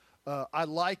 So I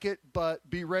like it, but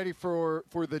be ready for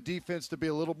the defense to be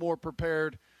a little more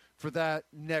prepared for that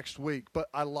next week. But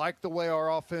I like the way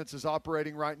our offense is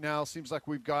operating right now. Seems like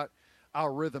we've got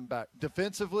our rhythm back.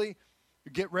 Defensively,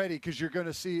 get ready because you're going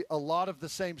to see a lot of the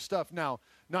same stuff. Now,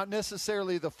 not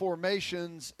necessarily the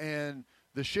formations and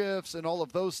the shifts and all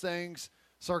of those things.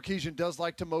 Sarkisian does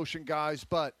like to motion guys,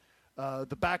 but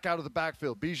the back out of the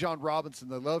backfield, Bijan Robinson,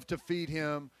 they love to feed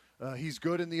him. He's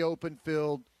good in the open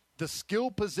field. The skill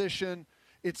position,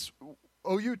 it's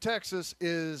OU Texas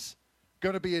is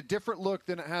going to be a different look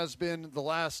than it has been the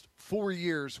last 4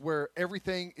 years where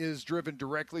everything is driven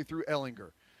directly through Ellinger.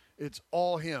 It's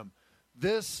all him.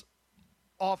 This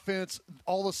offense,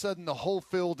 all of a sudden the whole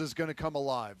field is going to come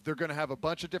alive. They're going to have a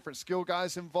bunch of different skill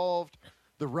guys involved.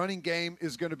 The running game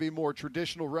is going to be more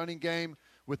traditional running game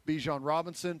with Bijan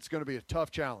Robinson. It's going to be a tough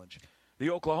challenge.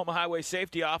 The Oklahoma Highway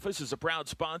Safety Office is a proud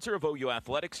sponsor of OU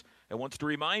Athletics and wants to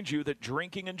remind you that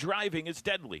drinking and driving is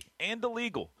deadly and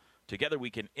illegal. Together we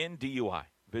can end DUI.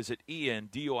 Visit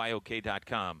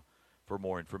enduiok.com for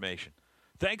more information.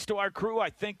 Thanks to our crew. I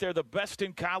think they're the best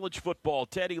in college football.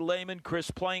 Teddy Lehman,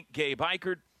 Chris Plank, Gabe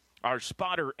Eichert, our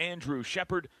spotter Andrew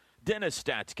Shepard, Dennis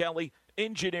Stats Kelly,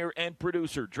 engineer and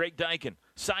producer Drake Dyken,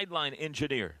 sideline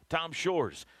engineer Tom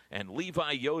Shores, and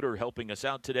Levi Yoder helping us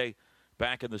out today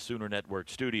back in the Sooner Network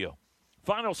studio.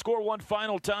 Final score one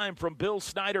final time from Bill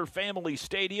Snyder Family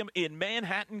Stadium in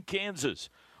Manhattan, Kansas.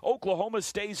 Oklahoma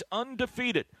stays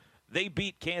undefeated. They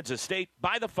beat Kansas State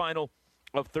by the final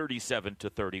of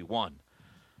 37-31.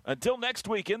 Until next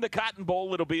week in the Cotton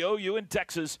Bowl, it'll be OU in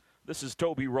Texas. This is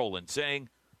Toby Rowland saying,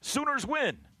 Sooners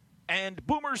win and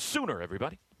Boomers Sooner,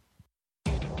 everybody.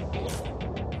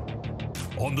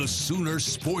 On the Sooner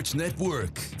Sports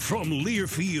Network from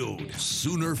Learfield,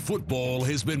 Sooner football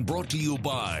has been brought to you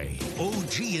by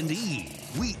OG&E.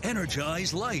 We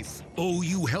energize life.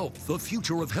 OU Health, the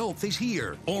future of health is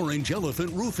here. Orange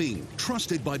Elephant Roofing,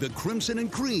 trusted by the Crimson and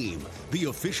Cream, the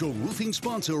official roofing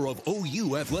sponsor of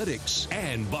OU Athletics.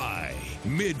 And by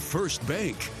MidFirst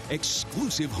Bank,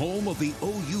 exclusive home of the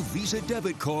OU Visa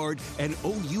debit card and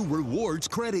OU Rewards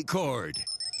credit card.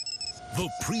 The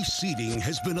preceding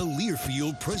has been a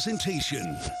Learfield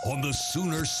presentation on the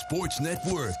Sooner Sports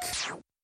Network.